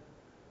pleasure.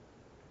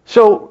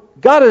 So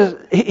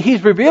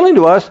He's revealing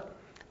to us,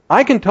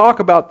 I can talk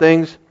about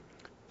things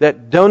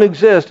that don't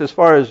exist as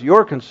far as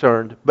you're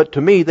concerned, but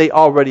to me they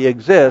already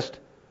exist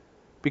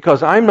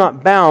because I'm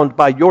not bound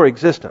by your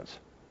existence.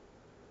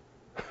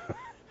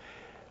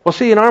 Well,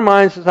 see, in our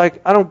minds, it's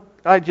like,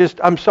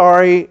 I'm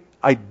sorry,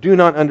 I do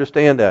not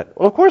understand that.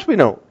 Well, of course we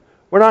don't.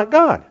 We're not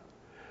God.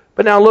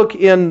 But now look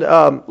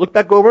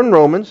back over in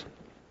Romans.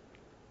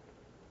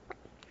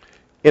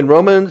 In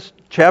Romans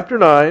chapter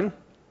 9.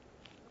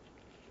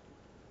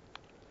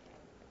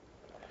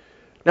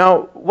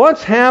 Now,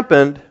 what's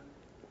happened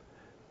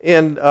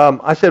in,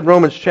 I said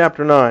Romans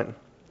chapter 9.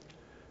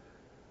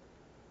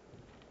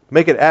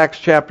 Make it Acts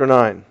chapter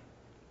 9.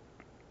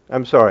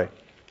 I'm sorry.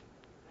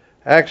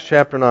 Acts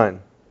chapter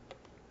 9.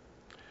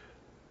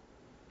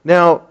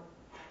 Now,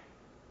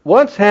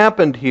 what's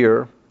happened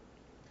here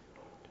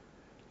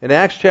in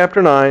Acts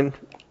chapter 9,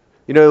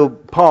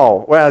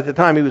 Paul, well, at the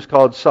time he was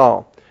called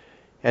Saul,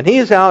 and he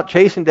is out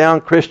chasing down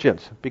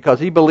Christians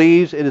because he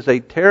believes it is a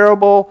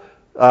terrible,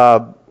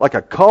 like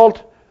a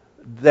cult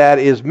that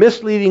is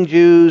misleading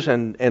Jews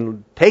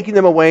and taking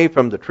them away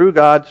from the true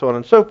God, so on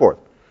and so forth.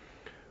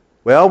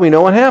 Well, we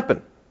know what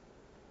happened.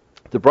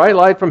 The bright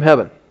light from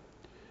heaven.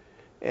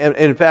 And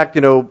in fact,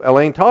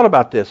 Elaine taught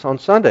about this on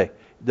Sunday.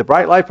 The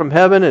bright light from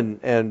heaven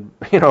and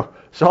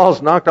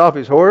Saul's knocked off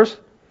his horse.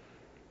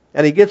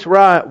 And he gets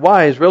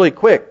wise really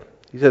quick.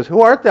 He says,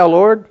 who art thou,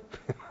 Lord?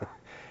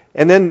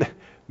 And then,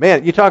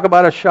 man, you talk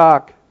about a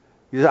shock.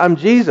 He says, I'm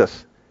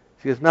Jesus.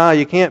 He says, no,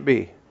 you can't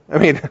be.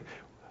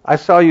 I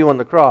saw you on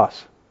the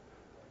cross.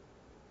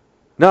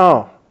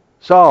 No.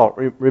 Saul,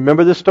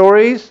 remember the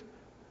stories?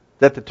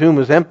 That the tomb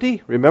was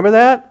empty? Remember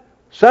that?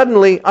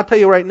 Suddenly, I'll tell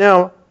you right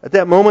now, at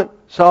that moment,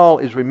 Saul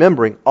is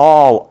remembering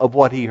all of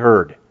what he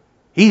heard.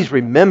 He's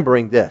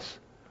remembering this.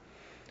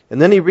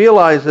 And then he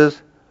realizes,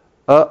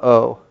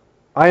 I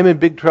am in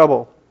big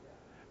trouble.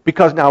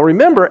 Because now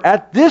remember,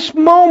 at this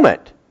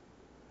moment,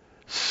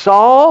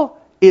 Saul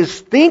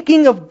is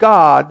thinking of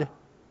God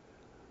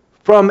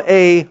from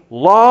a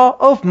law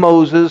of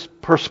Moses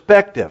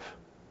perspective.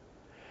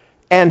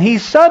 And he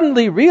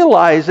suddenly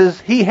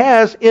realizes he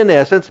has, in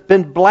essence,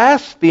 been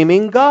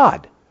blaspheming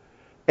God.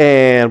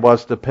 And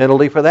what's the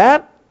penalty for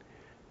that?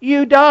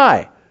 You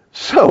die.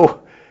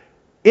 So,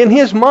 in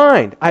his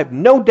mind, I have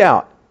no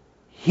doubt,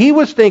 he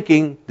was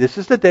thinking, this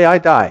is the day I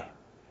die.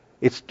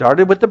 It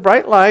started with the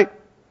bright light,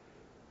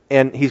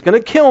 and he's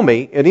going to kill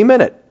me any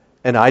minute,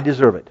 and I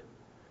deserve it.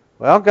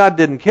 Well, God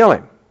didn't kill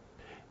him.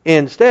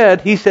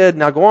 Instead, he said,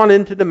 now go on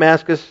into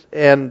Damascus,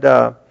 and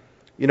I'm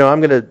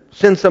going to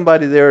send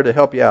somebody there to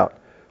help you out.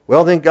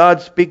 Well, then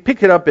God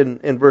pick it up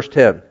in verse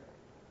 10.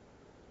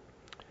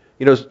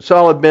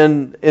 Saul had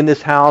been in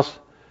this house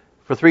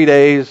for 3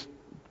 days,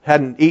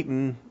 hadn't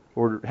eaten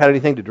or had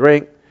anything to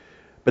drink.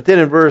 But then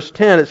in verse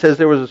 10 it says,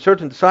 there was a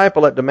certain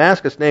disciple at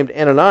Damascus named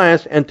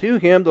Ananias, and to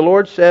him the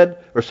Lord said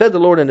the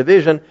Lord in a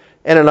vision,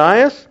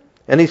 Ananias?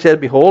 And he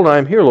said, behold, I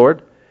am here,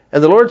 Lord.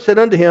 And the Lord said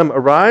unto him,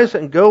 arise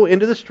and go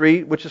into the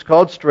street which is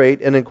called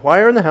Straight, and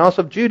inquire in the house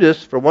of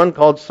Judas for one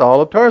called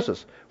Saul of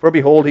Tarsus. For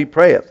behold, he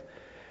prayeth.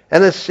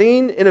 And is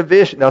seen in a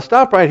vision. Now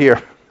stop right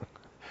here.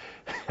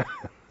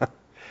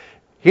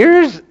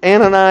 Here's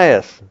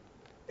Ananias.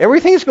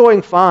 Everything's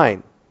going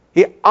fine.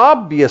 He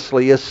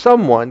obviously is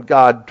someone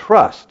God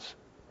trusts.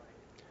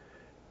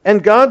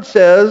 And God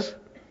says,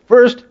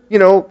 first,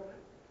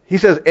 he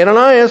says,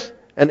 Ananias,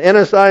 and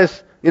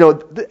Ananias,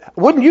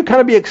 wouldn't you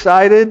kind of be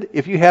excited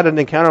if you had an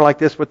encounter like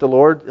this with the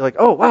Lord? You're like,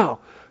 oh, wow,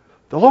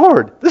 the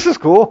Lord, this is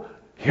cool.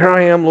 Here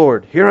I am,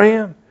 Lord, here I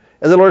am.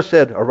 And the Lord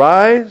said,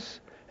 arise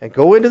and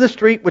go into the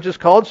street which is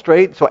called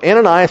Straight. So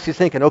Ananias is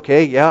thinking,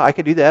 okay, yeah, I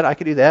can do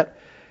that.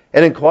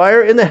 And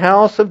inquire in the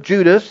house of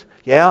Judas.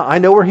 Yeah, I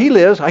know where he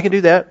lives. I can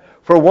do that.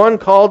 for one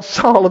called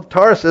Saul of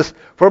Tarsus,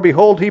 for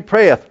behold, he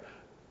prayeth.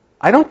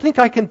 I don't think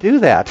I can do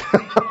that.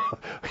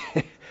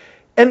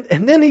 And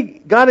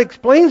then God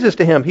explains this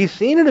to him. He's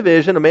seen in a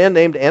vision a man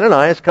named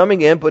Ananias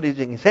coming in,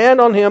 putting his hand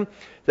on him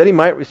that he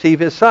might receive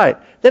his sight.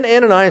 Then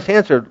Ananias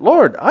answered,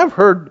 Lord, I've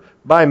heard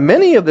by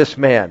many of this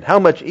man how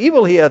much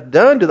evil he hath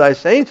done to thy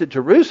saints at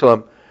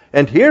Jerusalem,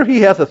 and here he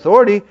hath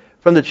authority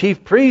from the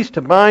chief priest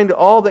to bind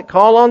all that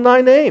call on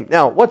thy name.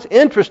 Now, what's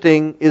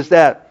interesting is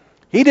that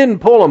he didn't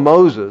pull a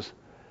Moses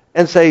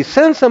and say,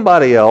 send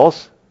somebody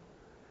else.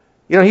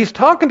 You know, he's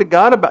talking to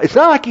God about, it's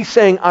not like he's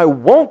saying, I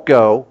won't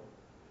go.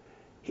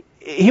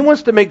 He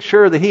wants to make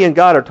sure that he and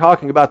God are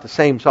talking about the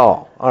same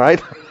Saul, all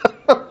right?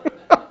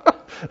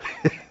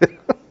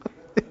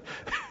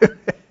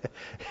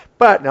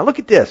 But, now look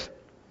at this.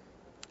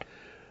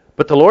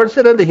 But the Lord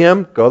said unto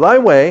him, Go thy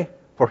way,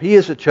 for he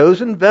is a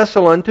chosen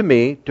vessel unto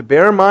me, to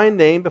bear my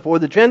name before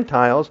the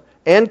Gentiles,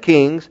 and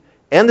kings,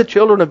 and the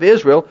children of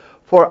Israel,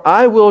 for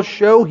I will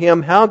show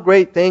him how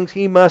great things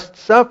he must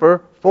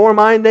suffer for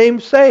my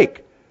name's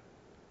sake.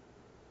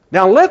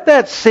 Now let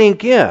that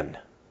sink in.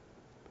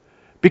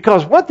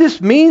 Because what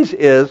this means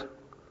is,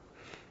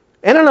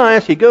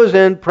 Ananias, he goes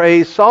in,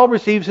 prays, Saul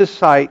receives his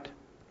sight.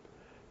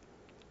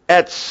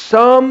 At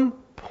some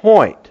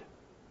point,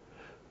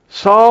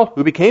 Saul,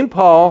 who became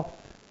Paul,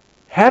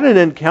 had an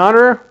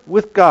encounter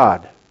with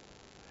God.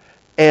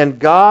 And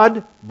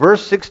God,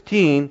 verse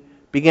 16,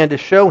 began to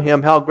show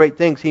him how great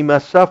things he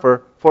must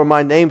suffer for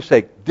my name's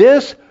sake.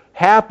 This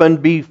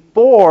happened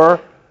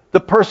before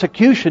the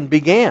persecution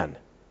began.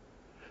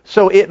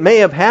 So it may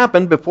have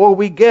happened before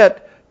we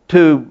get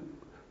to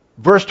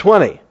verse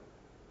 20.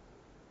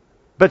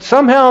 But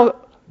somehow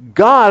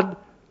God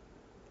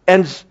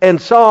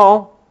and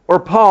Saul or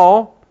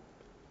Paul,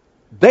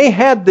 they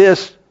had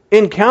this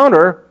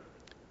encounter,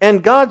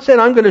 and God said,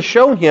 I'm going to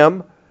show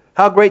him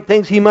how great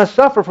things he must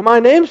suffer for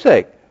my name's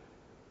sake.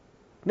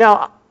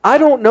 Now, I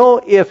don't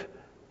know if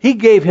he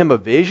gave him a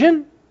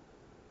vision.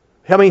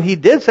 I mean, he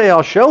did say,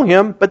 I'll show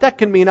him, but that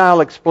can mean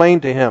I'll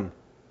explain to him.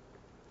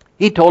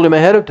 He told him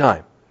ahead of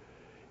time.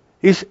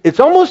 It's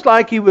almost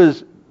like he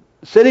was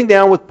sitting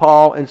down with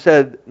Paul and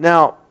said,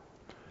 now,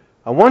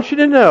 I want you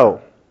to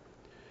know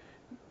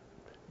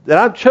that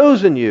I've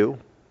chosen you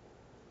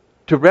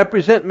to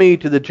represent me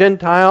to the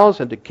Gentiles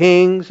and to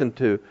kings and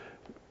to,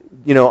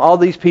 all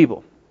these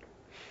people.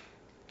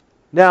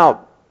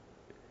 Now,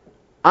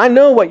 I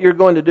know what you're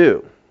going to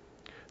do.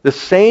 The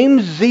same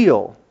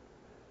zeal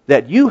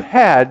that you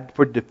had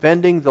for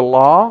defending the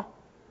law,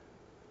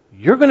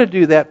 you're going to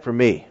do that for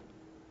me.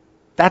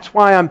 That's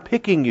why I'm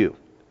picking you.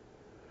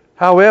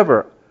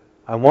 However,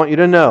 I want you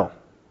to know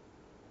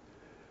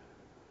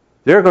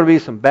there are going to be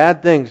some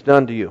bad things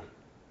done to you.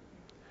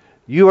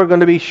 You are going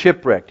to be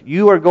shipwrecked.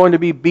 You are going to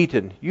be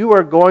beaten. You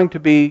are going to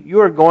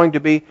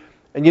be,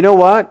 and you know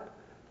what?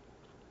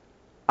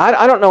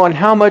 I don't know in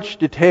how much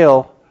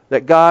detail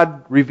that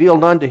God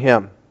revealed unto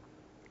him.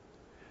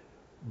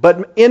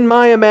 But in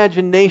my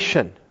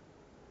imagination,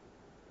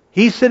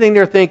 he's sitting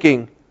there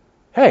thinking,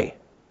 hey,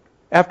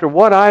 after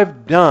what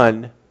I've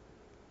done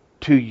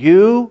to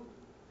you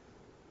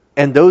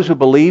and those who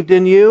believed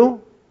in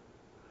you,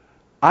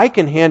 I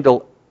can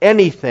handle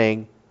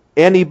anything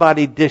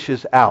anybody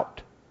dishes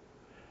out.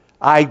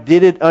 I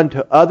did it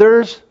unto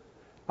others.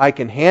 I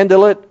can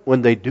handle it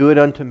when they do it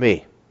unto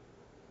me.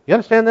 You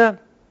understand that?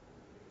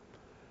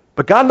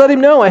 But God let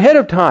him know ahead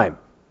of time.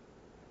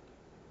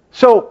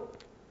 So,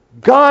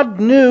 God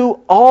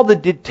knew all the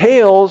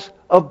details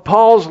of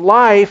Paul's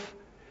life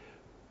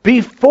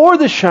before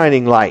the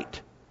shining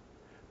light.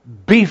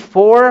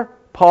 Before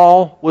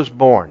Paul was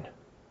born.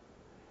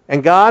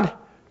 And God,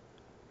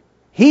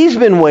 He's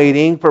been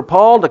waiting for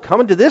Paul to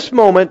come into this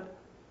moment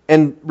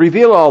and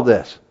reveal all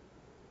this.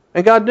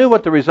 And God knew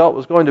what the result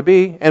was going to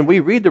be, and we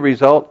read the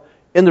result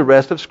in the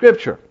rest of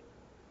Scripture.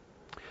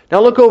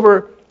 Now look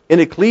over in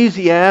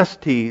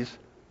Ecclesiastes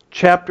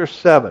chapter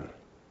 7.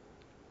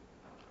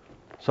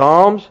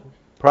 Psalms,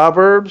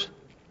 Proverbs,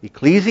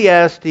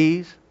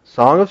 Ecclesiastes,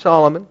 Song of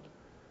Solomon.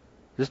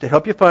 Just to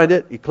help you find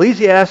it,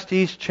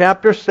 Ecclesiastes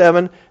chapter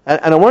 7. And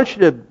I'm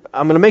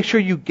going to make sure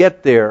you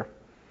get there,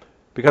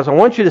 because I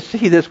want you to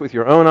see this with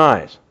your own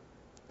eyes.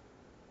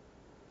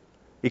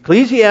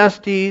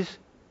 Ecclesiastes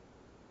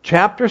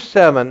chapter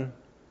 7,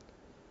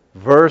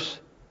 verse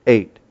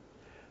 8.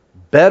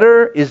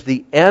 Better is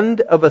the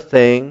end of a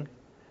thing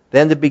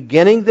than the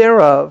beginning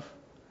thereof,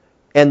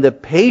 and the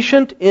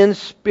patient in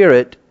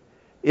spirit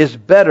is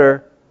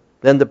better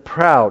than the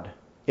proud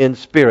in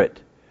spirit.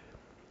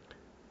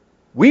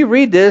 We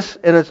read this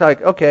and it's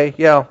like, okay,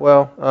 yeah,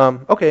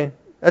 well, okay,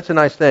 that's a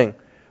nice thing.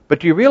 But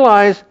do you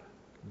realize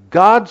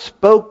God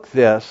spoke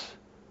this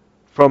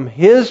from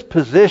His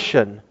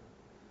position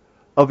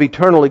of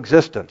eternal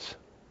existence?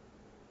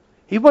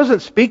 He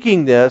wasn't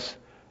speaking this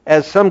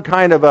as some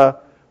kind of a,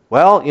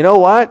 well, you know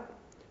what?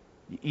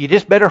 You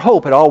just better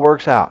hope it all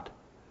works out.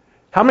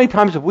 How many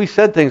times have we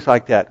said things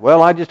like that?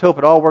 Well, I just hope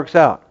it all works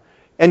out.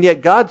 And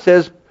yet God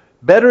says,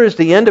 better is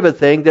the end of a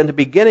thing than the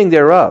beginning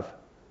thereof.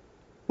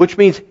 Which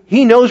means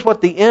He knows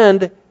what the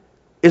end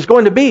is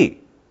going to be.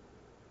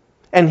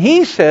 And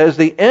he says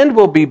the end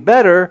will be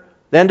better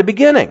than the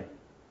beginning.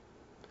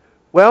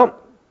 Well,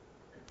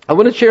 I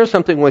want to share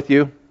something with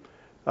you.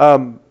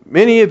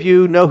 Many of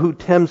you know who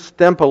Tim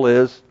Stemple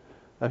is.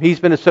 He's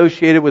been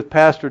associated with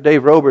Pastor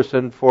Dave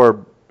Roberson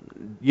for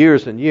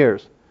years and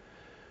years.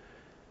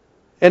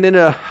 And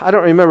I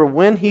don't remember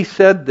when he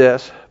said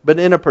this, but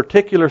in a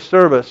particular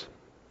service,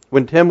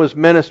 when Tim was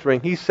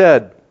ministering, he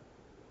said,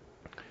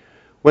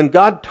 when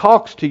God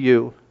talks to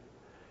you,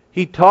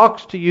 He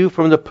talks to you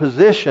from the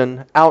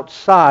position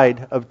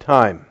outside of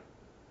time.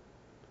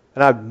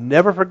 And I've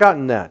never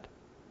forgotten that.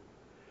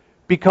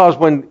 Because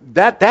when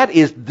that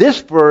is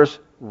this verse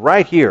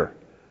right here.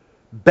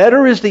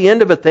 Better is the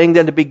end of a thing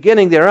than the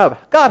beginning thereof.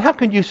 God, how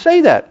can you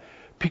say that?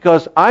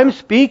 Because I'm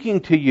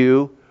speaking to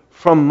you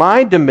from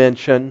my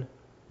dimension,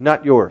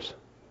 not yours.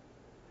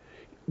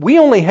 We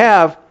only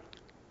have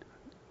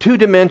two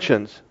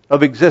dimensions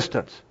of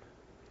existence.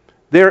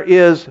 There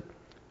is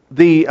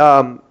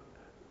the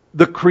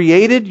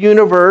created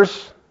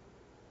universe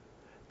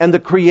and the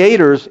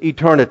Creator's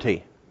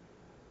eternity.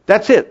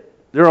 That's it.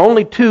 There are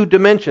only two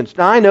dimensions.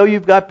 Now I know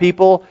you've got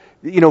people,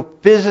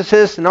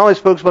 physicists and all these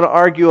folks want to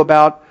argue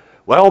about,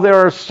 well, there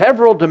are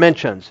several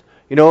dimensions.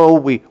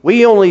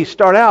 We only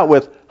start out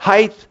with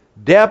height,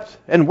 depth,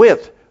 and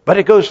width, but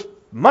it goes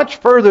much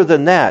further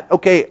than that.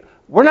 Okay,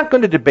 we're not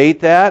going to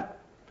debate that,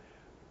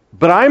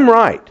 but I'm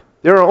right.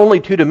 There are only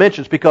two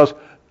dimensions because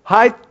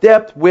height,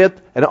 depth,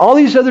 width, and all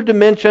these other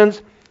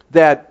dimensions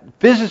that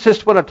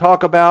physicists want to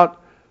talk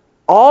about,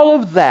 all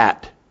of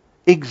that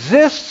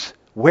exists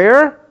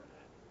where?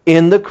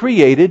 In the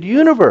created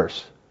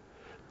universe.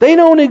 They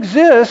don't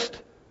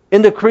exist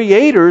in the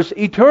Creator's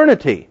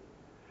eternity.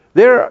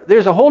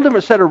 There's a whole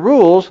different set of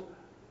rules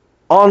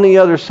on the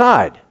other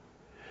side.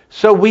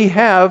 So we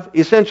have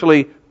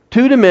essentially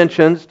two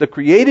dimensions, the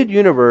created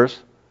universe,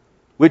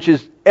 which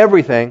is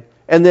everything,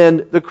 and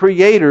then the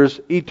Creator's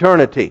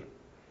eternity.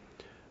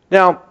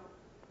 Now,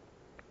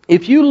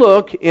 if you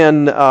look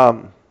in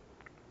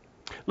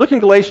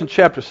Galatians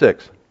chapter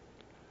 6.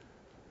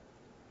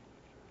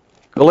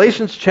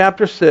 Galatians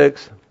chapter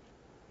 6,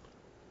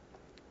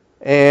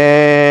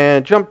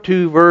 and jump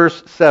to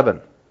verse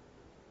 7.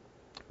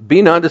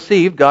 Be not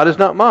deceived, God is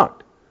not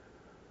mocked.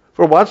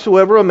 For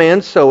whatsoever a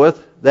man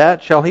soweth,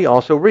 that shall he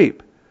also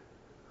reap.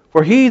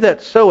 For he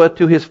that soweth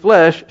to his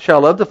flesh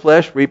shall of the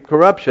flesh reap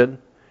corruption,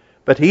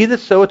 but he that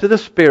soweth to the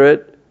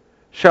Spirit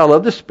shall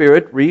of the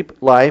Spirit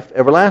reap life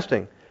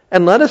everlasting.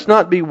 And let us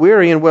not be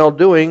weary in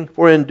well-doing,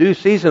 for in due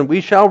season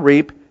we shall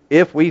reap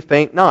if we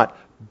faint not.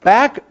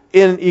 Back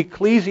in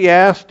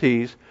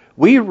Ecclesiastes,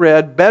 we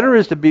read, better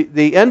is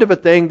the end of a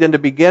thing than the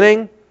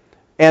beginning,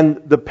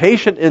 and the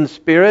patient in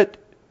spirit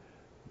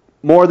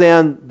more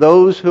than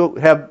those who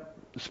have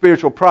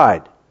spiritual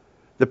pride.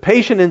 The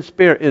patient in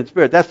spirit,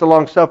 that's the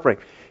long-suffering.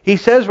 He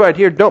says right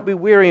here, don't be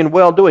weary in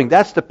well-doing.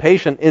 That's the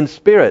patient in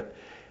spirit.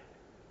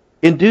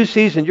 In due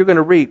season, you're going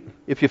to reap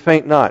if you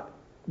faint not.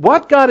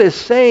 What God is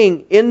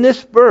saying in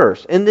this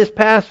verse, in this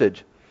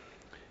passage,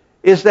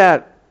 is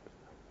that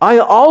I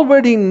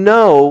already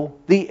know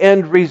the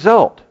end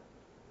result.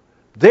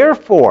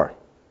 Therefore,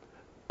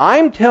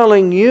 I'm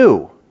telling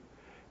you,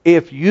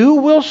 if you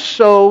will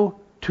sow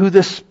to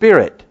the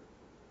Spirit,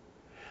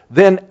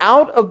 then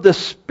out of the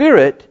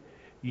Spirit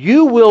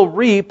you will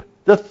reap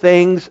the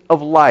things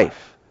of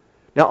life.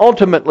 Now,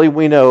 ultimately,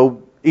 we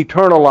know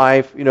eternal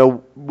life,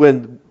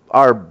 when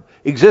our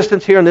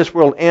existence here in this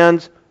world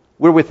ends,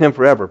 we're with Him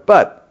forever.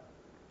 But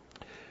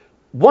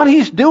what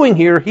He's doing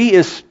here, He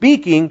is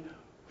speaking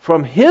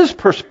from His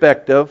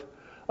perspective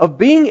of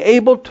being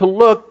able to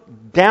look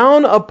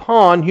down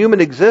upon human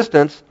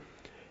existence,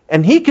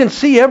 and He can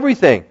see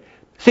everything.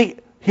 See,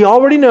 He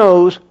already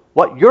knows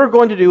what you're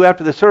going to do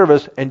after the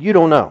service, and you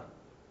don't know.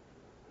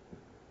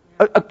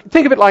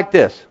 Think of it like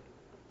this.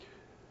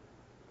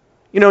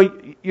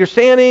 You're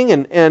standing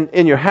and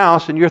in your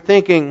house, and you're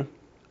thinking,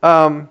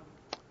 I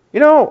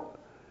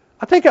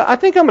think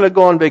I'm going to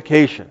go on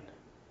vacation.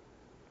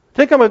 I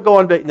think I'm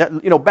going to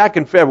go on, back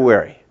in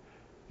February.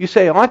 You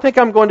say, I think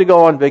I'm going to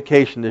go on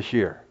vacation this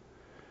year.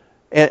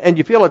 And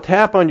you feel a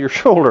tap on your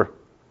shoulder.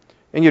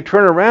 And you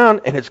turn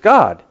around, and it's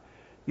God.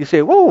 You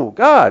say, whoa,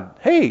 God,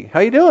 hey,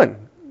 how you doing?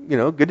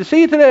 Good to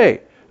see you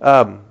today.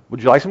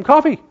 Would you like some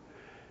coffee?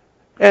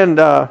 And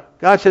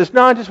God says,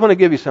 no, I just want to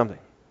give you something.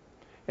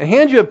 And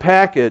hands you a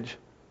package.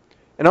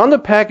 And on the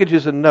package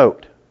is a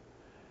note.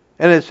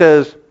 And it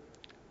says,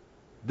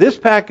 this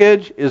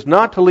package is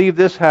not to leave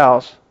this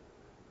house,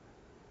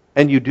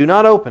 and you do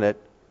not open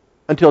it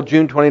until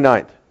June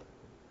 29th.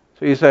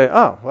 So you say,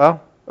 oh,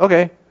 well,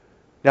 okay.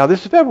 Now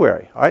this is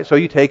February. All right, so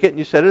you take it and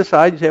you set it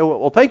aside. You say,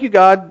 well, thank you,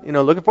 God.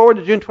 Looking forward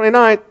to June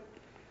 29th.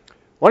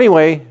 Well,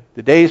 anyway,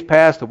 the days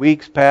pass, the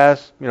weeks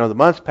pass, the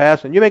months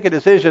pass, and you make a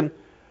decision,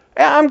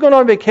 I'm going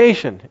on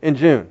vacation in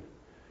June.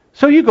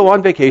 So you go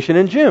on vacation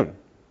in June.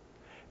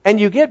 And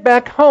you get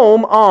back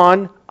home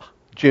on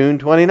June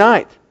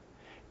 29th.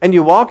 And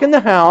you walk in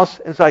the house,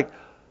 and it's like,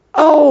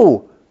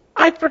 oh,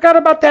 I forgot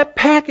about that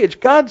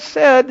package. God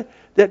said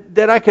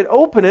that I could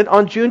open it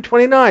on June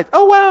 29th.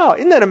 Oh, wow,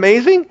 isn't that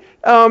amazing?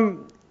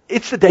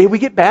 it's the day we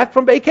get back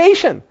from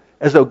vacation,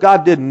 as though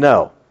God didn't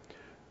know.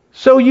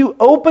 So you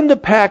open the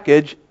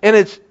package, and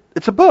it's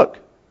a book.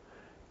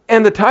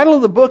 And the title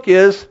of the book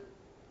is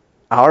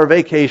Our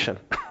Vacation.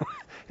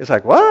 It's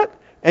like, what?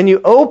 And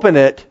you open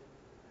it,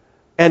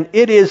 and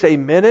it is a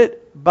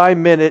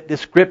minute-by-minute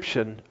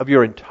description of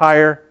your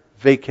entire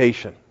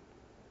vacation.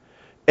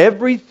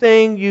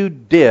 Everything you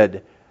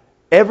did,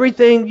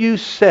 everything you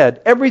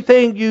said,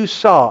 everything you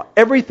saw,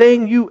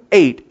 everything you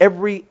ate,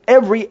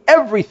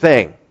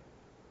 everything.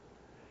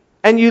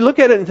 And you look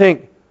at it and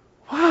think,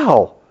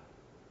 wow,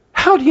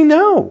 how do you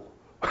know?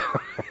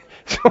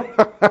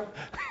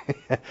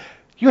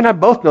 You and I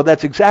both know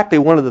that's exactly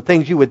one of the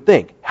things you would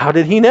think. How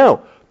did he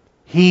know?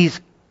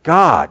 He's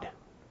God.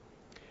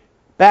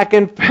 Back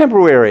in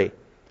February,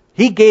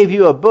 he gave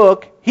you a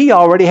book he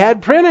already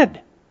had printed.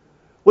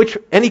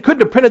 And he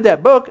couldn't have printed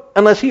that book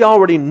unless he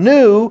already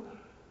knew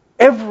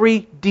every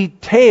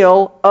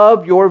detail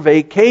of your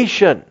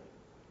vacation.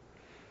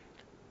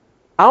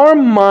 Our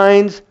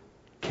minds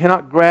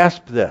cannot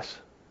grasp this.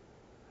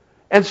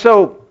 And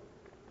so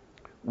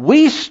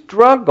we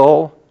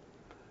struggle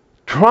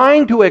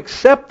trying to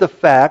accept the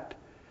fact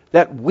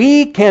that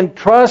we can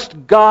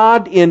trust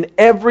God in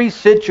every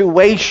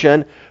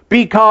situation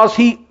because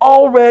he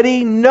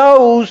already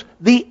knows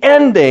the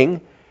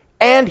ending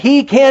and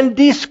he can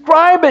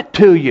describe it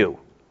to you.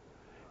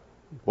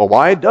 Well,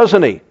 why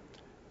doesn't he?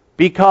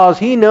 Because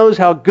he knows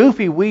how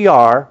goofy we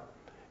are,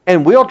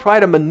 and we'll try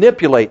to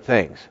manipulate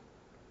things.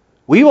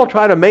 We will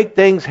try to make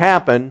things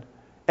happen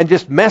and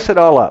just mess it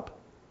all up.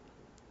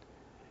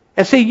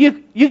 And see,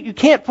 you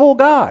can't fool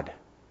God.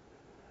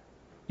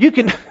 You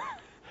can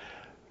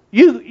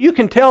you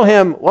can tell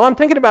him, well, I'm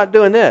thinking about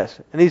doing this.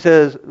 And he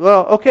says,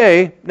 well,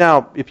 okay,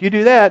 now, if you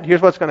do that,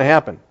 here's what's going to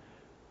happen.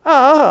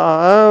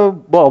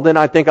 Well, then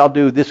I think I'll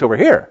do this over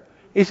here.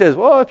 He says,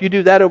 well, if you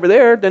do that over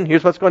there, then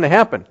here's what's going to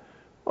happen.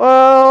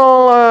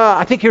 Well,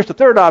 I think here's the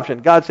third option.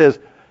 God says,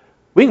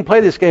 we can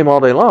play this game all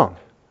day long,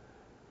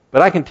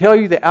 but I can tell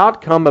you the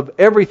outcome of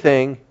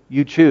everything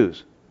you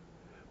choose.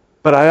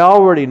 But I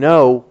already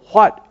know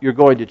what you're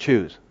going to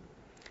choose.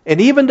 And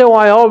even though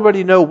I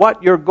already know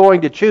what you're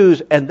going to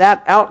choose and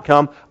that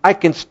outcome, I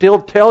can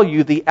still tell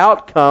you the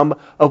outcome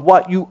of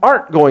what you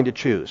aren't going to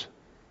choose.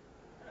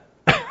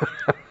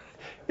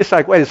 It's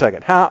like, wait a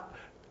second.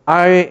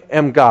 I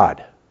am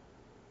God.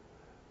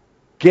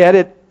 Get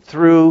it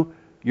through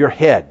your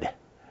head.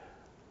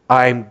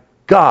 I'm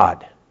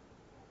God.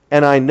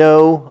 And I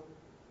know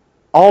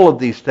all of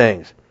these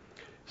things.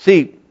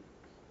 See,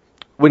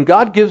 when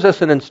God gives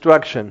us an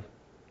instruction,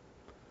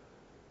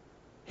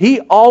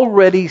 he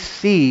already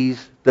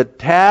sees the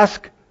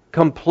task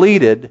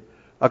completed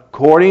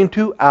according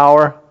to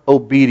our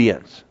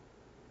obedience.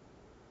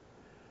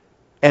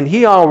 And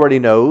he already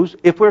knows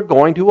if we're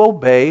going to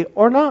obey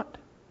or not.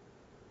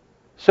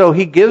 So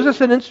he gives us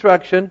an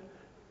instruction,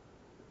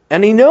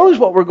 and he knows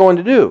what we're going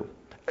to do.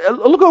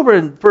 Look over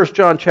in 1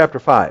 John chapter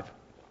 5.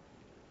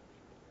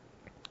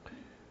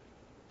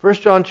 1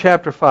 John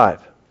chapter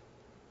 5.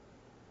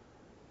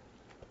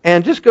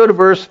 And just go to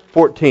verse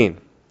 14.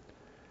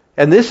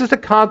 And this is the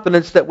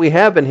confidence that we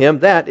have in him,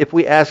 that if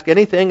we ask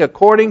anything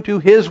according to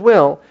his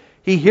will,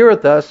 he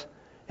heareth us.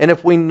 And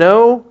if we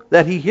know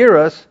that he hear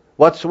us,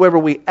 whatsoever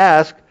we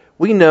ask,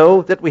 we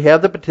know that we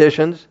have the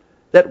petitions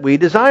that we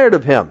desired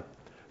of him.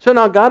 So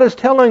now God is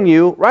telling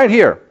you right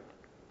here,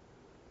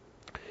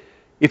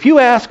 if you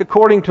ask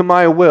according to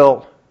my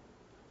will,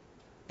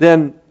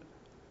 then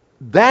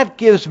that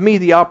gives me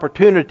the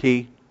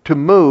opportunity to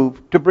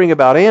move to bring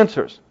about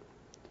answers.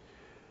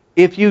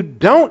 If you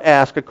don't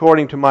ask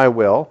according to my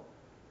will,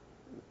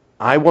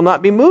 I will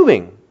not be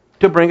moving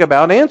to bring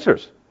about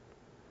answers.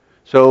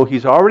 So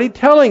he's already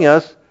telling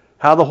us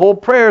how the whole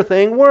prayer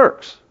thing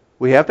works.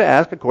 We have to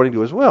ask according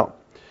to his will.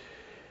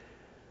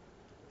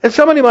 And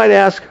somebody might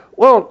ask,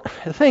 well,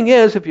 the thing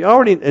is, if you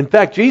already, in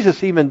fact,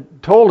 Jesus even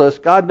told us,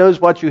 God knows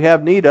what you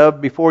have need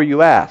of before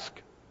you ask.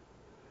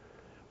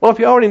 Well, if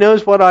he already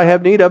knows what I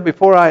have need of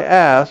before I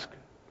ask,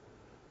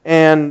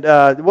 and,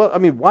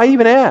 why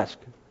even ask?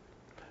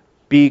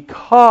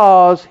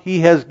 Because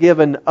he has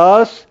given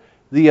us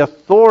the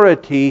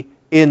authority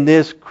in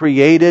this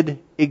created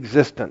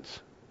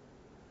existence.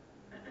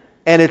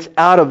 And it's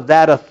out of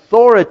that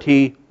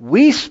authority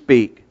we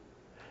speak.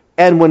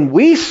 And when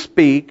we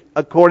speak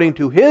according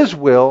to his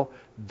will,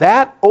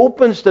 that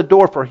opens the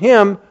door for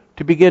him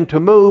to begin to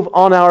move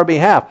on our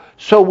behalf.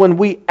 So when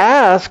we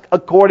ask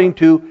according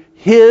to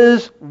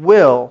his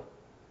will,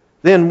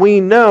 then we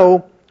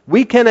know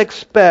we can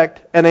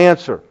expect an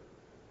answer.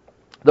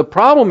 The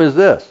problem is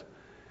this.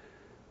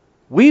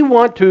 We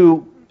want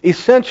to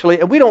essentially,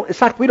 and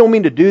it's like we don't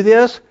mean to do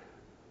this,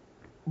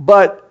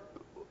 but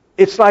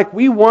it's like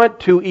we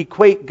want to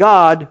equate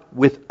God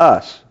with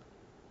us.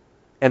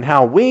 And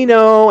how we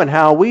know, and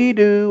how we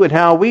do, and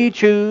how we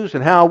choose,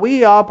 and how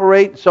we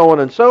operate, and so on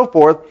and so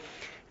forth.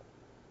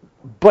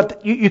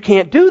 But you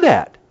can't do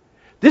that.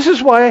 This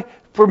is why,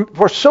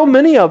 for so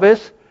many of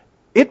us,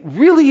 it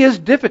really is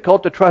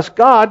difficult to trust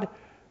God,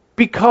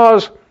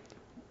 because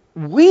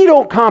we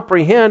don't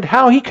comprehend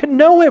how he can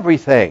know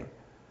everything.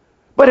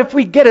 But if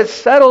we get it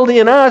settled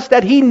in us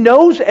that He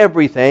knows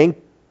everything,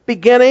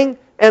 beginning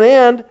and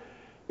end,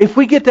 if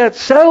we get that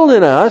settled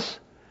in us,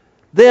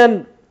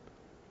 then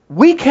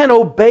we can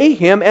obey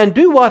Him and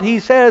do what He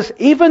says,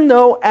 even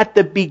though at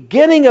the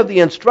beginning of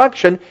the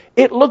instruction,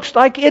 it looks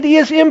like it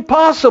is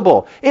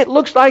impossible. It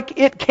looks like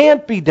it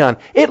can't be done.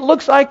 It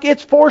looks like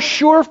it's for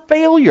sure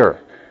failure.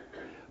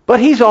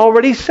 But He's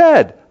already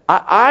said,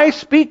 I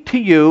speak to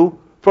you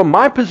from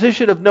my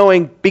position of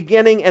knowing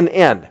beginning and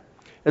end.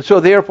 And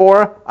so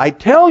therefore, I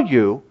tell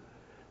you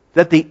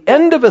that the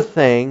end of a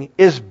thing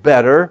is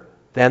better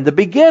than the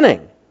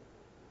beginning.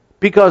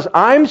 Because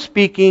I'm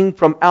speaking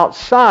from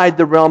outside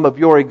the realm of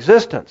your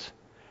existence.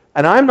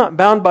 And I'm not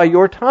bound by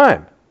your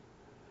time.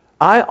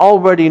 I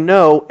already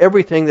know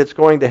everything that's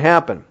going to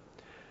happen.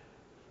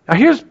 Now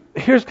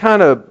here's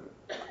kind of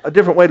a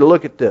different way to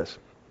look at this.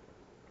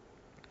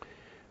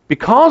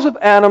 Because of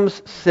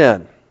Adam's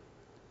sin,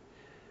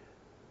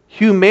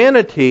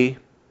 humanity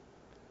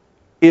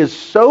is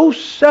so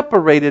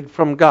separated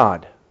from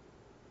God.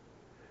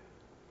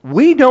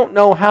 We don't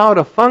know how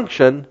to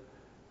function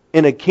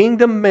in a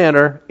kingdom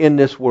manner in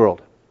this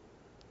world.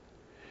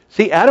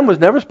 See, Adam was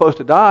never supposed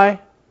to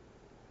die.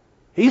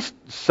 He's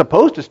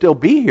supposed to still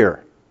be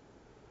here.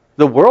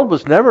 The world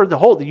was never,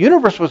 the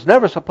universe was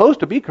never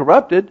supposed to be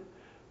corrupted.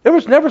 There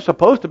was never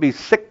supposed to be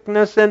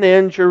sickness and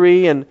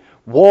injury and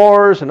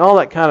wars and all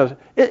that kind of...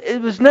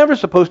 It was never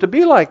supposed to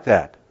be like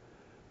that.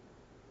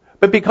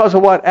 But because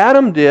of what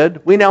Adam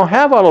did, we now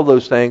have all of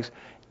those things.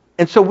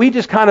 And so we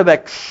just kind of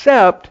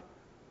accept,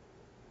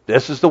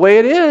 this is the way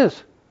it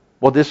is.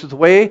 Well, this is the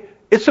way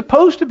it's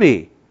supposed to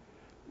be.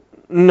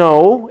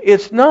 No,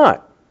 it's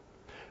not.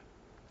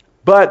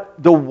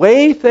 But the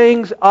way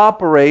things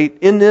operate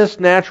in this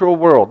natural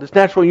world, this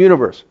natural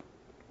universe,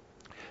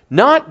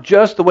 not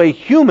just the way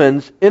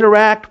humans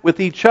interact with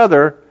each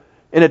other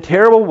in a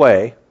terrible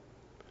way,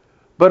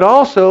 but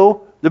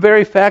also the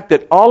very fact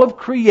that all of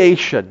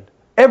creation,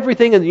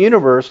 everything in the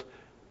universe,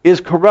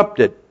 is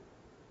corrupted.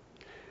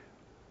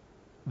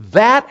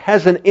 That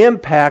has an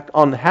impact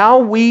on how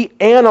we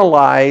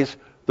analyze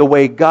the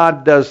way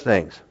God does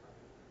things.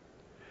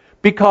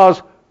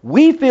 Because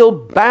we feel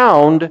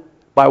bound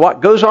by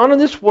what goes on in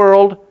this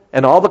world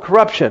and all the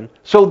corruption.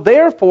 So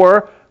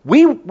therefore,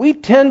 we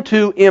tend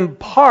to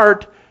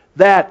impart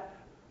that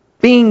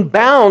being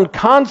bound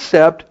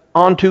concept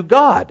onto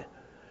God.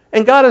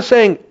 And God is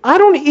saying, I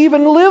don't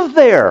even live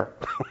there.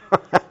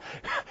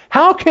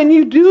 How can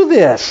you do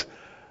this?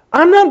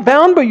 I'm not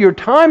bound by your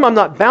time. I'm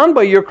not bound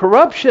by your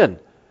corruption.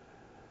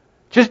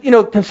 Just,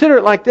 consider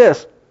it like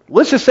this.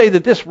 Let's just say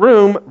that this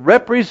room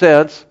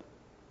represents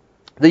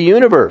the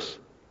universe.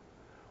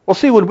 Well,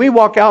 see, when we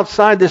walk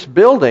outside this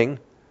building,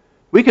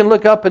 we can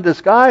look up at the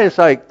sky. It's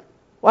like,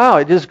 wow,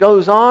 it just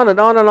goes on and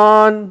on and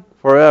on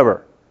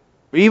forever.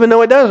 Even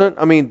though it doesn't.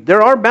 I mean,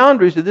 there are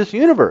boundaries to this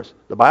universe.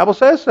 The Bible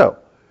says so.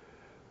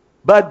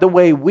 But the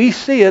way we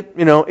see it,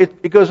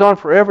 it goes on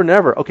forever and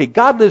ever. Okay,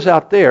 God lives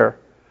out there,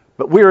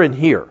 but we're in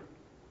here.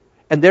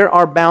 And there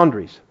are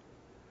boundaries.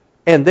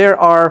 And there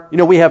are,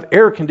 we have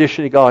air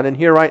conditioning on in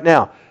here right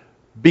now.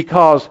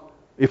 Because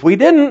if we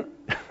didn't,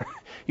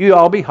 you'd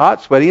all be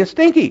hot, sweaty, and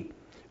stinky.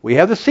 We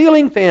have the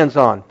ceiling fans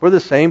on for the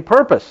same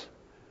purpose.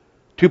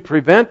 To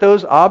prevent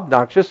those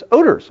obnoxious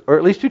odors, or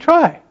at least to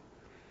try.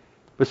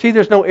 But see,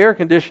 there's no air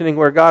conditioning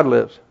where God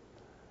lives.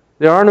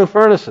 There are no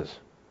furnaces.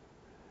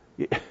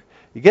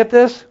 You get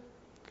this?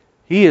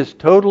 He is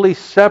totally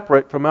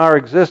separate from our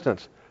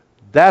existence.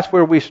 That's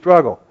where we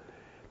struggle.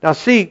 Now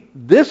see,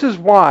 this is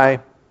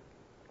why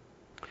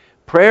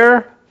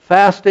prayer,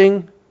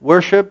 fasting,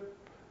 worship,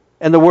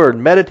 and the Word,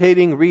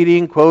 meditating,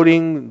 reading,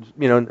 quoting,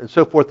 and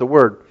so forth, the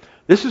Word.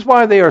 This is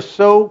why they are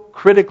so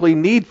critically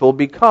needful,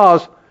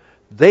 because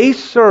they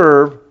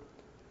serve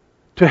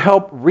to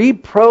help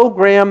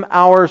reprogram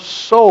our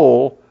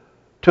soul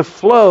to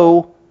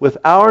flow with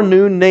our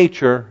new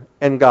nature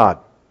and God.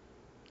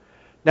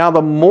 Now,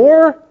 the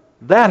more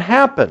that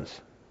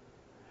happens,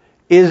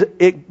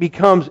 it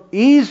becomes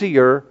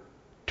easier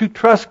to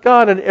trust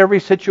God in every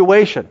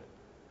situation.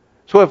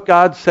 So if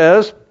God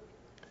says,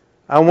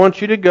 I want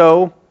you to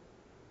go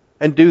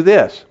and do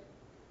this,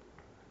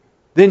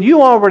 then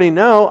you already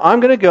know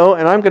I'm going to go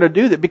and I'm going to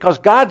do that, because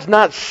God's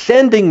not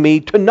sending me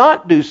to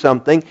not do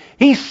something.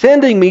 He's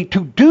sending me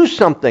to do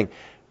something.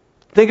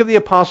 Think of the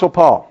Apostle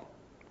Paul.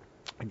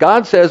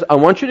 God says, I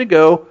want you to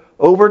go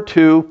over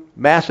to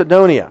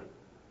Macedonia.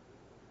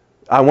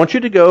 I want you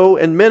to go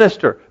and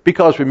minister.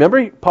 Because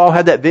remember, Paul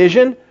had that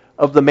vision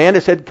of the man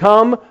that said,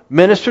 come,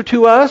 minister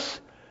to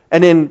us.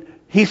 And then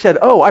he said,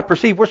 oh, I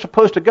perceive we're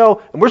supposed to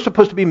go and we're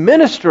supposed to be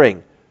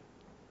ministering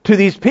to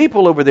these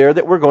people over there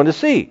that we're going to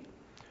see.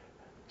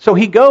 So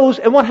he goes,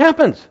 and what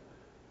happens?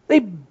 They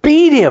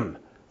beat him.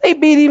 They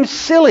beat him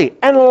silly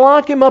and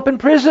lock him up in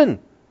prison.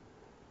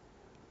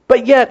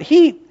 But yet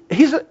he's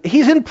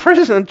in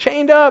prison,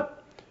 chained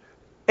up.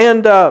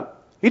 And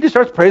he just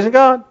starts praising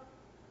God.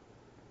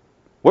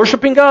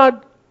 Worshiping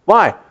God.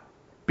 Why?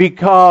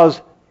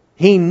 Because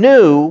he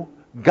knew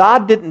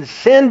God didn't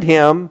send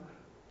him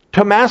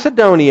to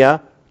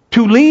Macedonia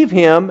to leave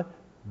him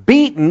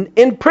beaten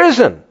in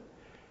prison.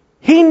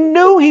 He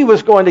knew he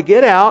was going to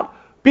get out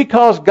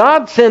because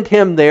God sent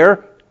him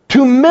there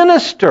to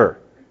minister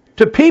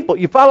to people.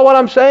 You follow what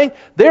I'm saying?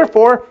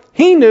 Therefore,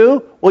 he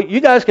knew, well,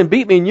 you guys can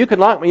beat me and you can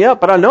lock me up,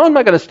 but I know I'm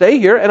not going to stay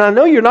here, and I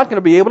know you're not going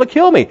to be able to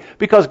kill me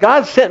because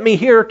God sent me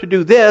here to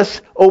do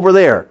this over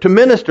there, to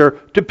minister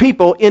to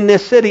people in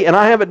this city, and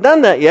I haven't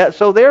done that yet,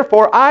 so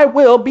therefore I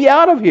will be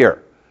out of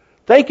here.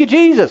 Thank you,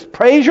 Jesus.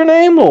 Praise your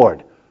name,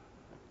 Lord.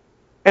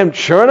 And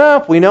sure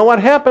enough, we know what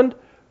happened.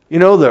 You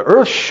know, the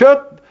earth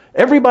shook.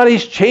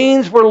 Everybody's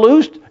chains were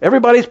loosed.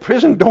 Everybody's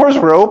prison doors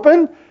were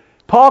open.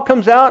 Paul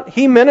comes out.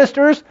 He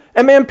ministers.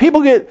 And man,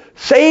 people get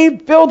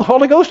saved, filled with the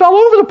Holy Ghost all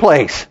over the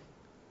place.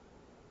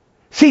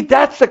 See,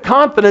 that's the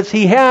confidence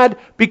he had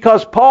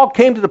because Paul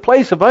came to the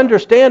place of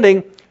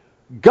understanding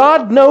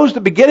God knows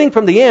the beginning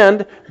from the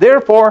end.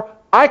 Therefore,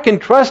 I can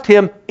trust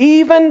him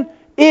even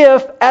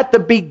if at the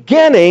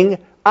beginning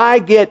I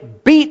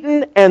get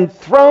beaten and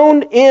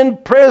thrown in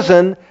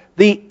prison.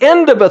 The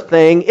end of a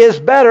thing is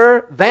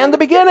better than the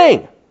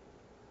beginning.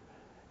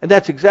 And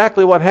that's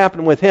exactly what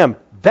happened with him.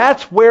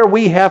 That's where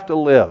we have to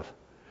live.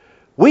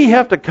 We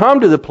have to come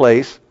to the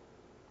place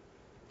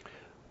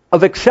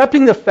of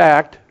accepting the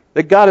fact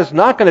that God is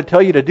not going to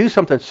tell you to do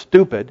something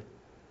stupid.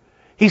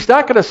 He's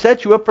not going to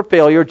set you up for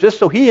failure just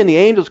so he and the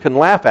angels can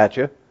laugh at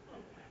you.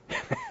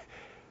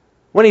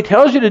 When he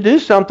tells you to do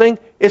something,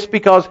 it's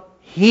because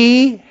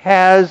he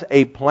has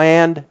a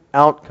planned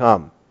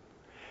outcome.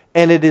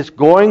 And it is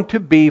going to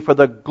be for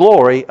the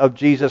glory of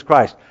Jesus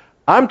Christ.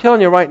 I'm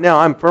telling you right now,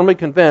 I'm firmly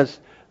convinced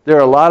there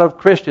are a lot of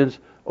Christians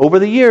over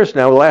the years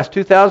now, the last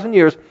 2,000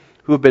 years,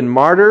 who have been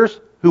martyrs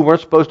who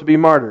weren't supposed to be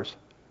martyrs.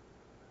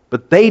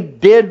 But they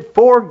did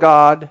for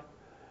God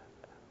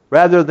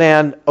rather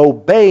than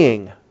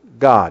obeying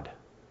God.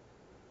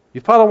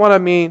 You follow what I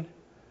mean?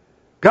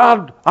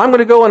 God, I'm going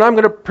to go and I'm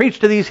going to preach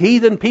to these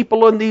heathen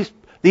people and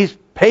these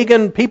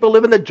pagan people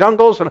live in the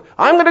jungles, and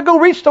I'm going to go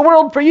reach the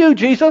world for you,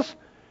 Jesus.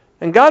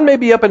 And God may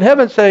be up in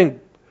heaven saying,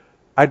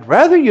 I'd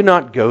rather you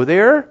not go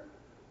there,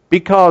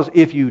 because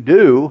if you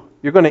do,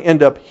 you're going to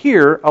end up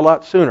here a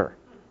lot sooner.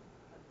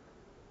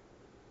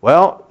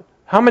 Well,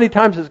 how many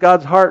times has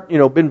God's heart,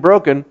 been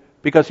broken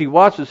because he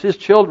watches his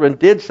children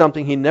did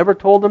something he never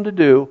told them to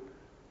do,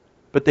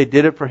 but they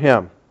did it for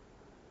him?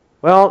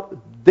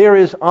 Well, there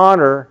is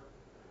honor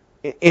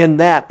in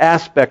that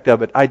aspect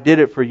of it. I did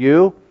it for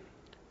you.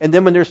 And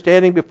then when they're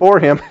standing before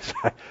him, it's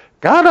like,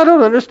 God, I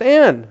don't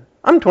understand.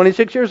 I'm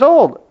 26 years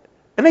old,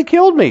 and they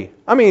killed me.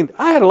 I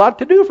had a lot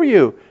to do for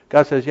you.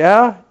 God says,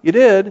 yeah, you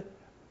did,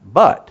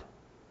 but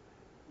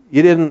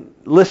you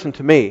didn't listen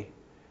to me.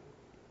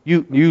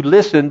 You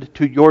listened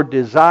to your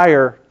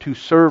desire to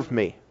serve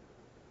me.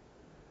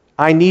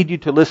 I need you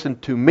to listen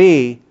to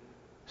me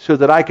so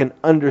that I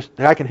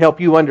can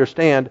help you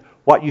understand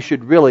what you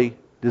should really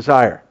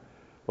desire.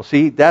 Well,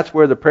 see, that's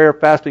where the prayer,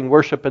 fasting,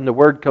 worship, and the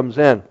Word comes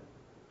in.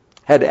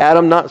 Had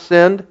Adam not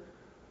sinned,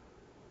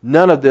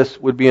 none of this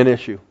would be an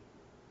issue.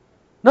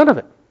 None of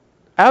it.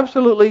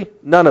 Absolutely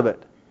none of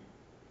it.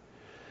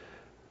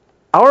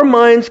 Our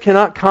minds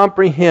cannot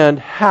comprehend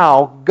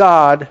how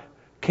God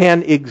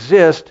can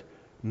exist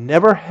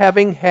never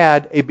having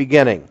had a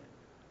beginning.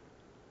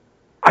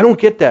 I don't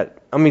get that.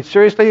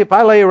 Seriously, if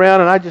I lay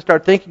around and I just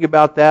start thinking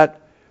about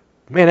that,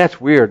 man, that's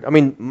weird.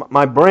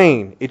 My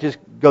brain, it just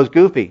goes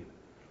goofy.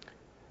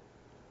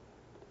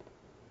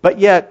 But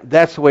yet,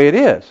 that's the way it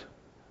is.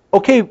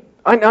 Okay,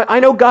 I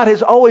know God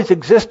has always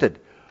existed,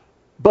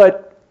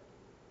 but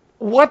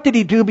what did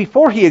he do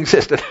before he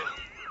existed?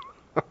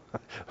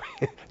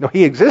 No,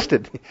 he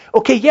existed.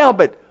 Okay, yeah,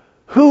 but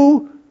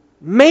who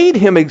made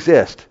him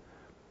exist?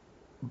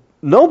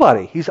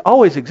 Nobody. He's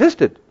always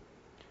existed.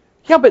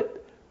 Yeah,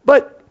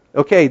 but,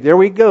 okay, there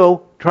we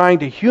go, trying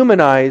to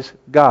humanize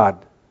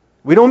God.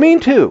 We don't mean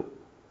to.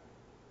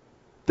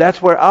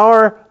 That's where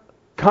our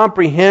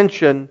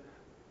comprehension,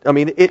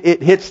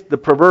 it hits the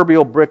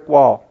proverbial brick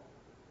wall.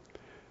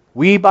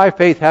 We, by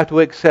faith, have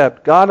to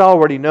accept God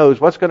already knows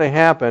what's going to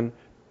happen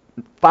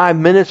 5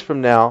 minutes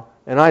from now,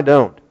 and I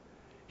don't.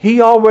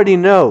 He already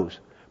knows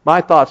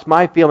my thoughts,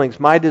 my feelings,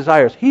 my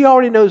desires. He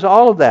already knows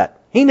all of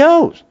that. He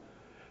knows.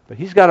 But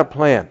he's got a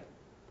plan.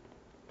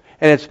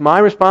 And it's my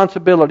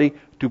responsibility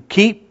to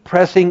keep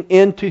pressing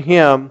into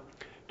him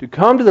to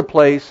come to the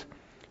place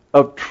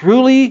of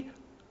truly,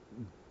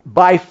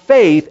 by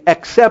faith,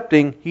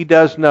 accepting he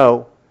does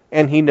know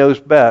and he knows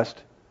best.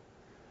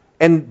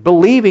 And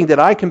believing that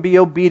I can be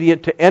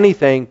obedient to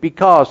anything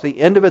because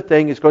the end of a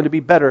thing is going to be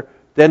better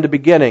than the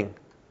beginning.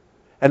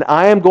 And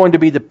I am going to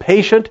be the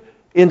patient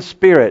in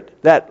spirit,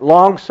 that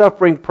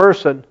long-suffering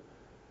person,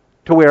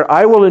 to where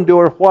I will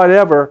endure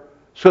whatever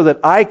so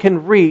that I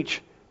can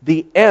reach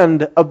the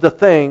end of the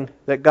thing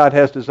that God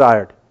has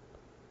desired.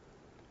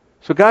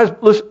 So guys,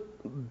 let's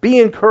be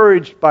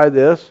encouraged by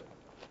this.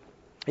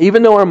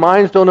 Even though our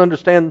minds don't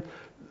understand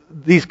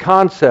these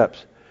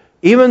concepts,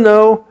 even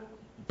though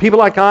people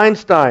like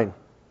Einstein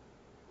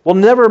will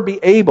never be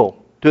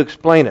able to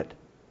explain it,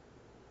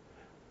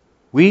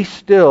 we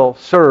still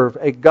serve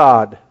a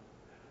God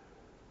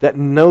that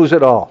knows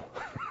it all.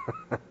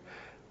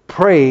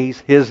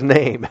 Praise His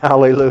name.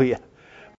 Hallelujah.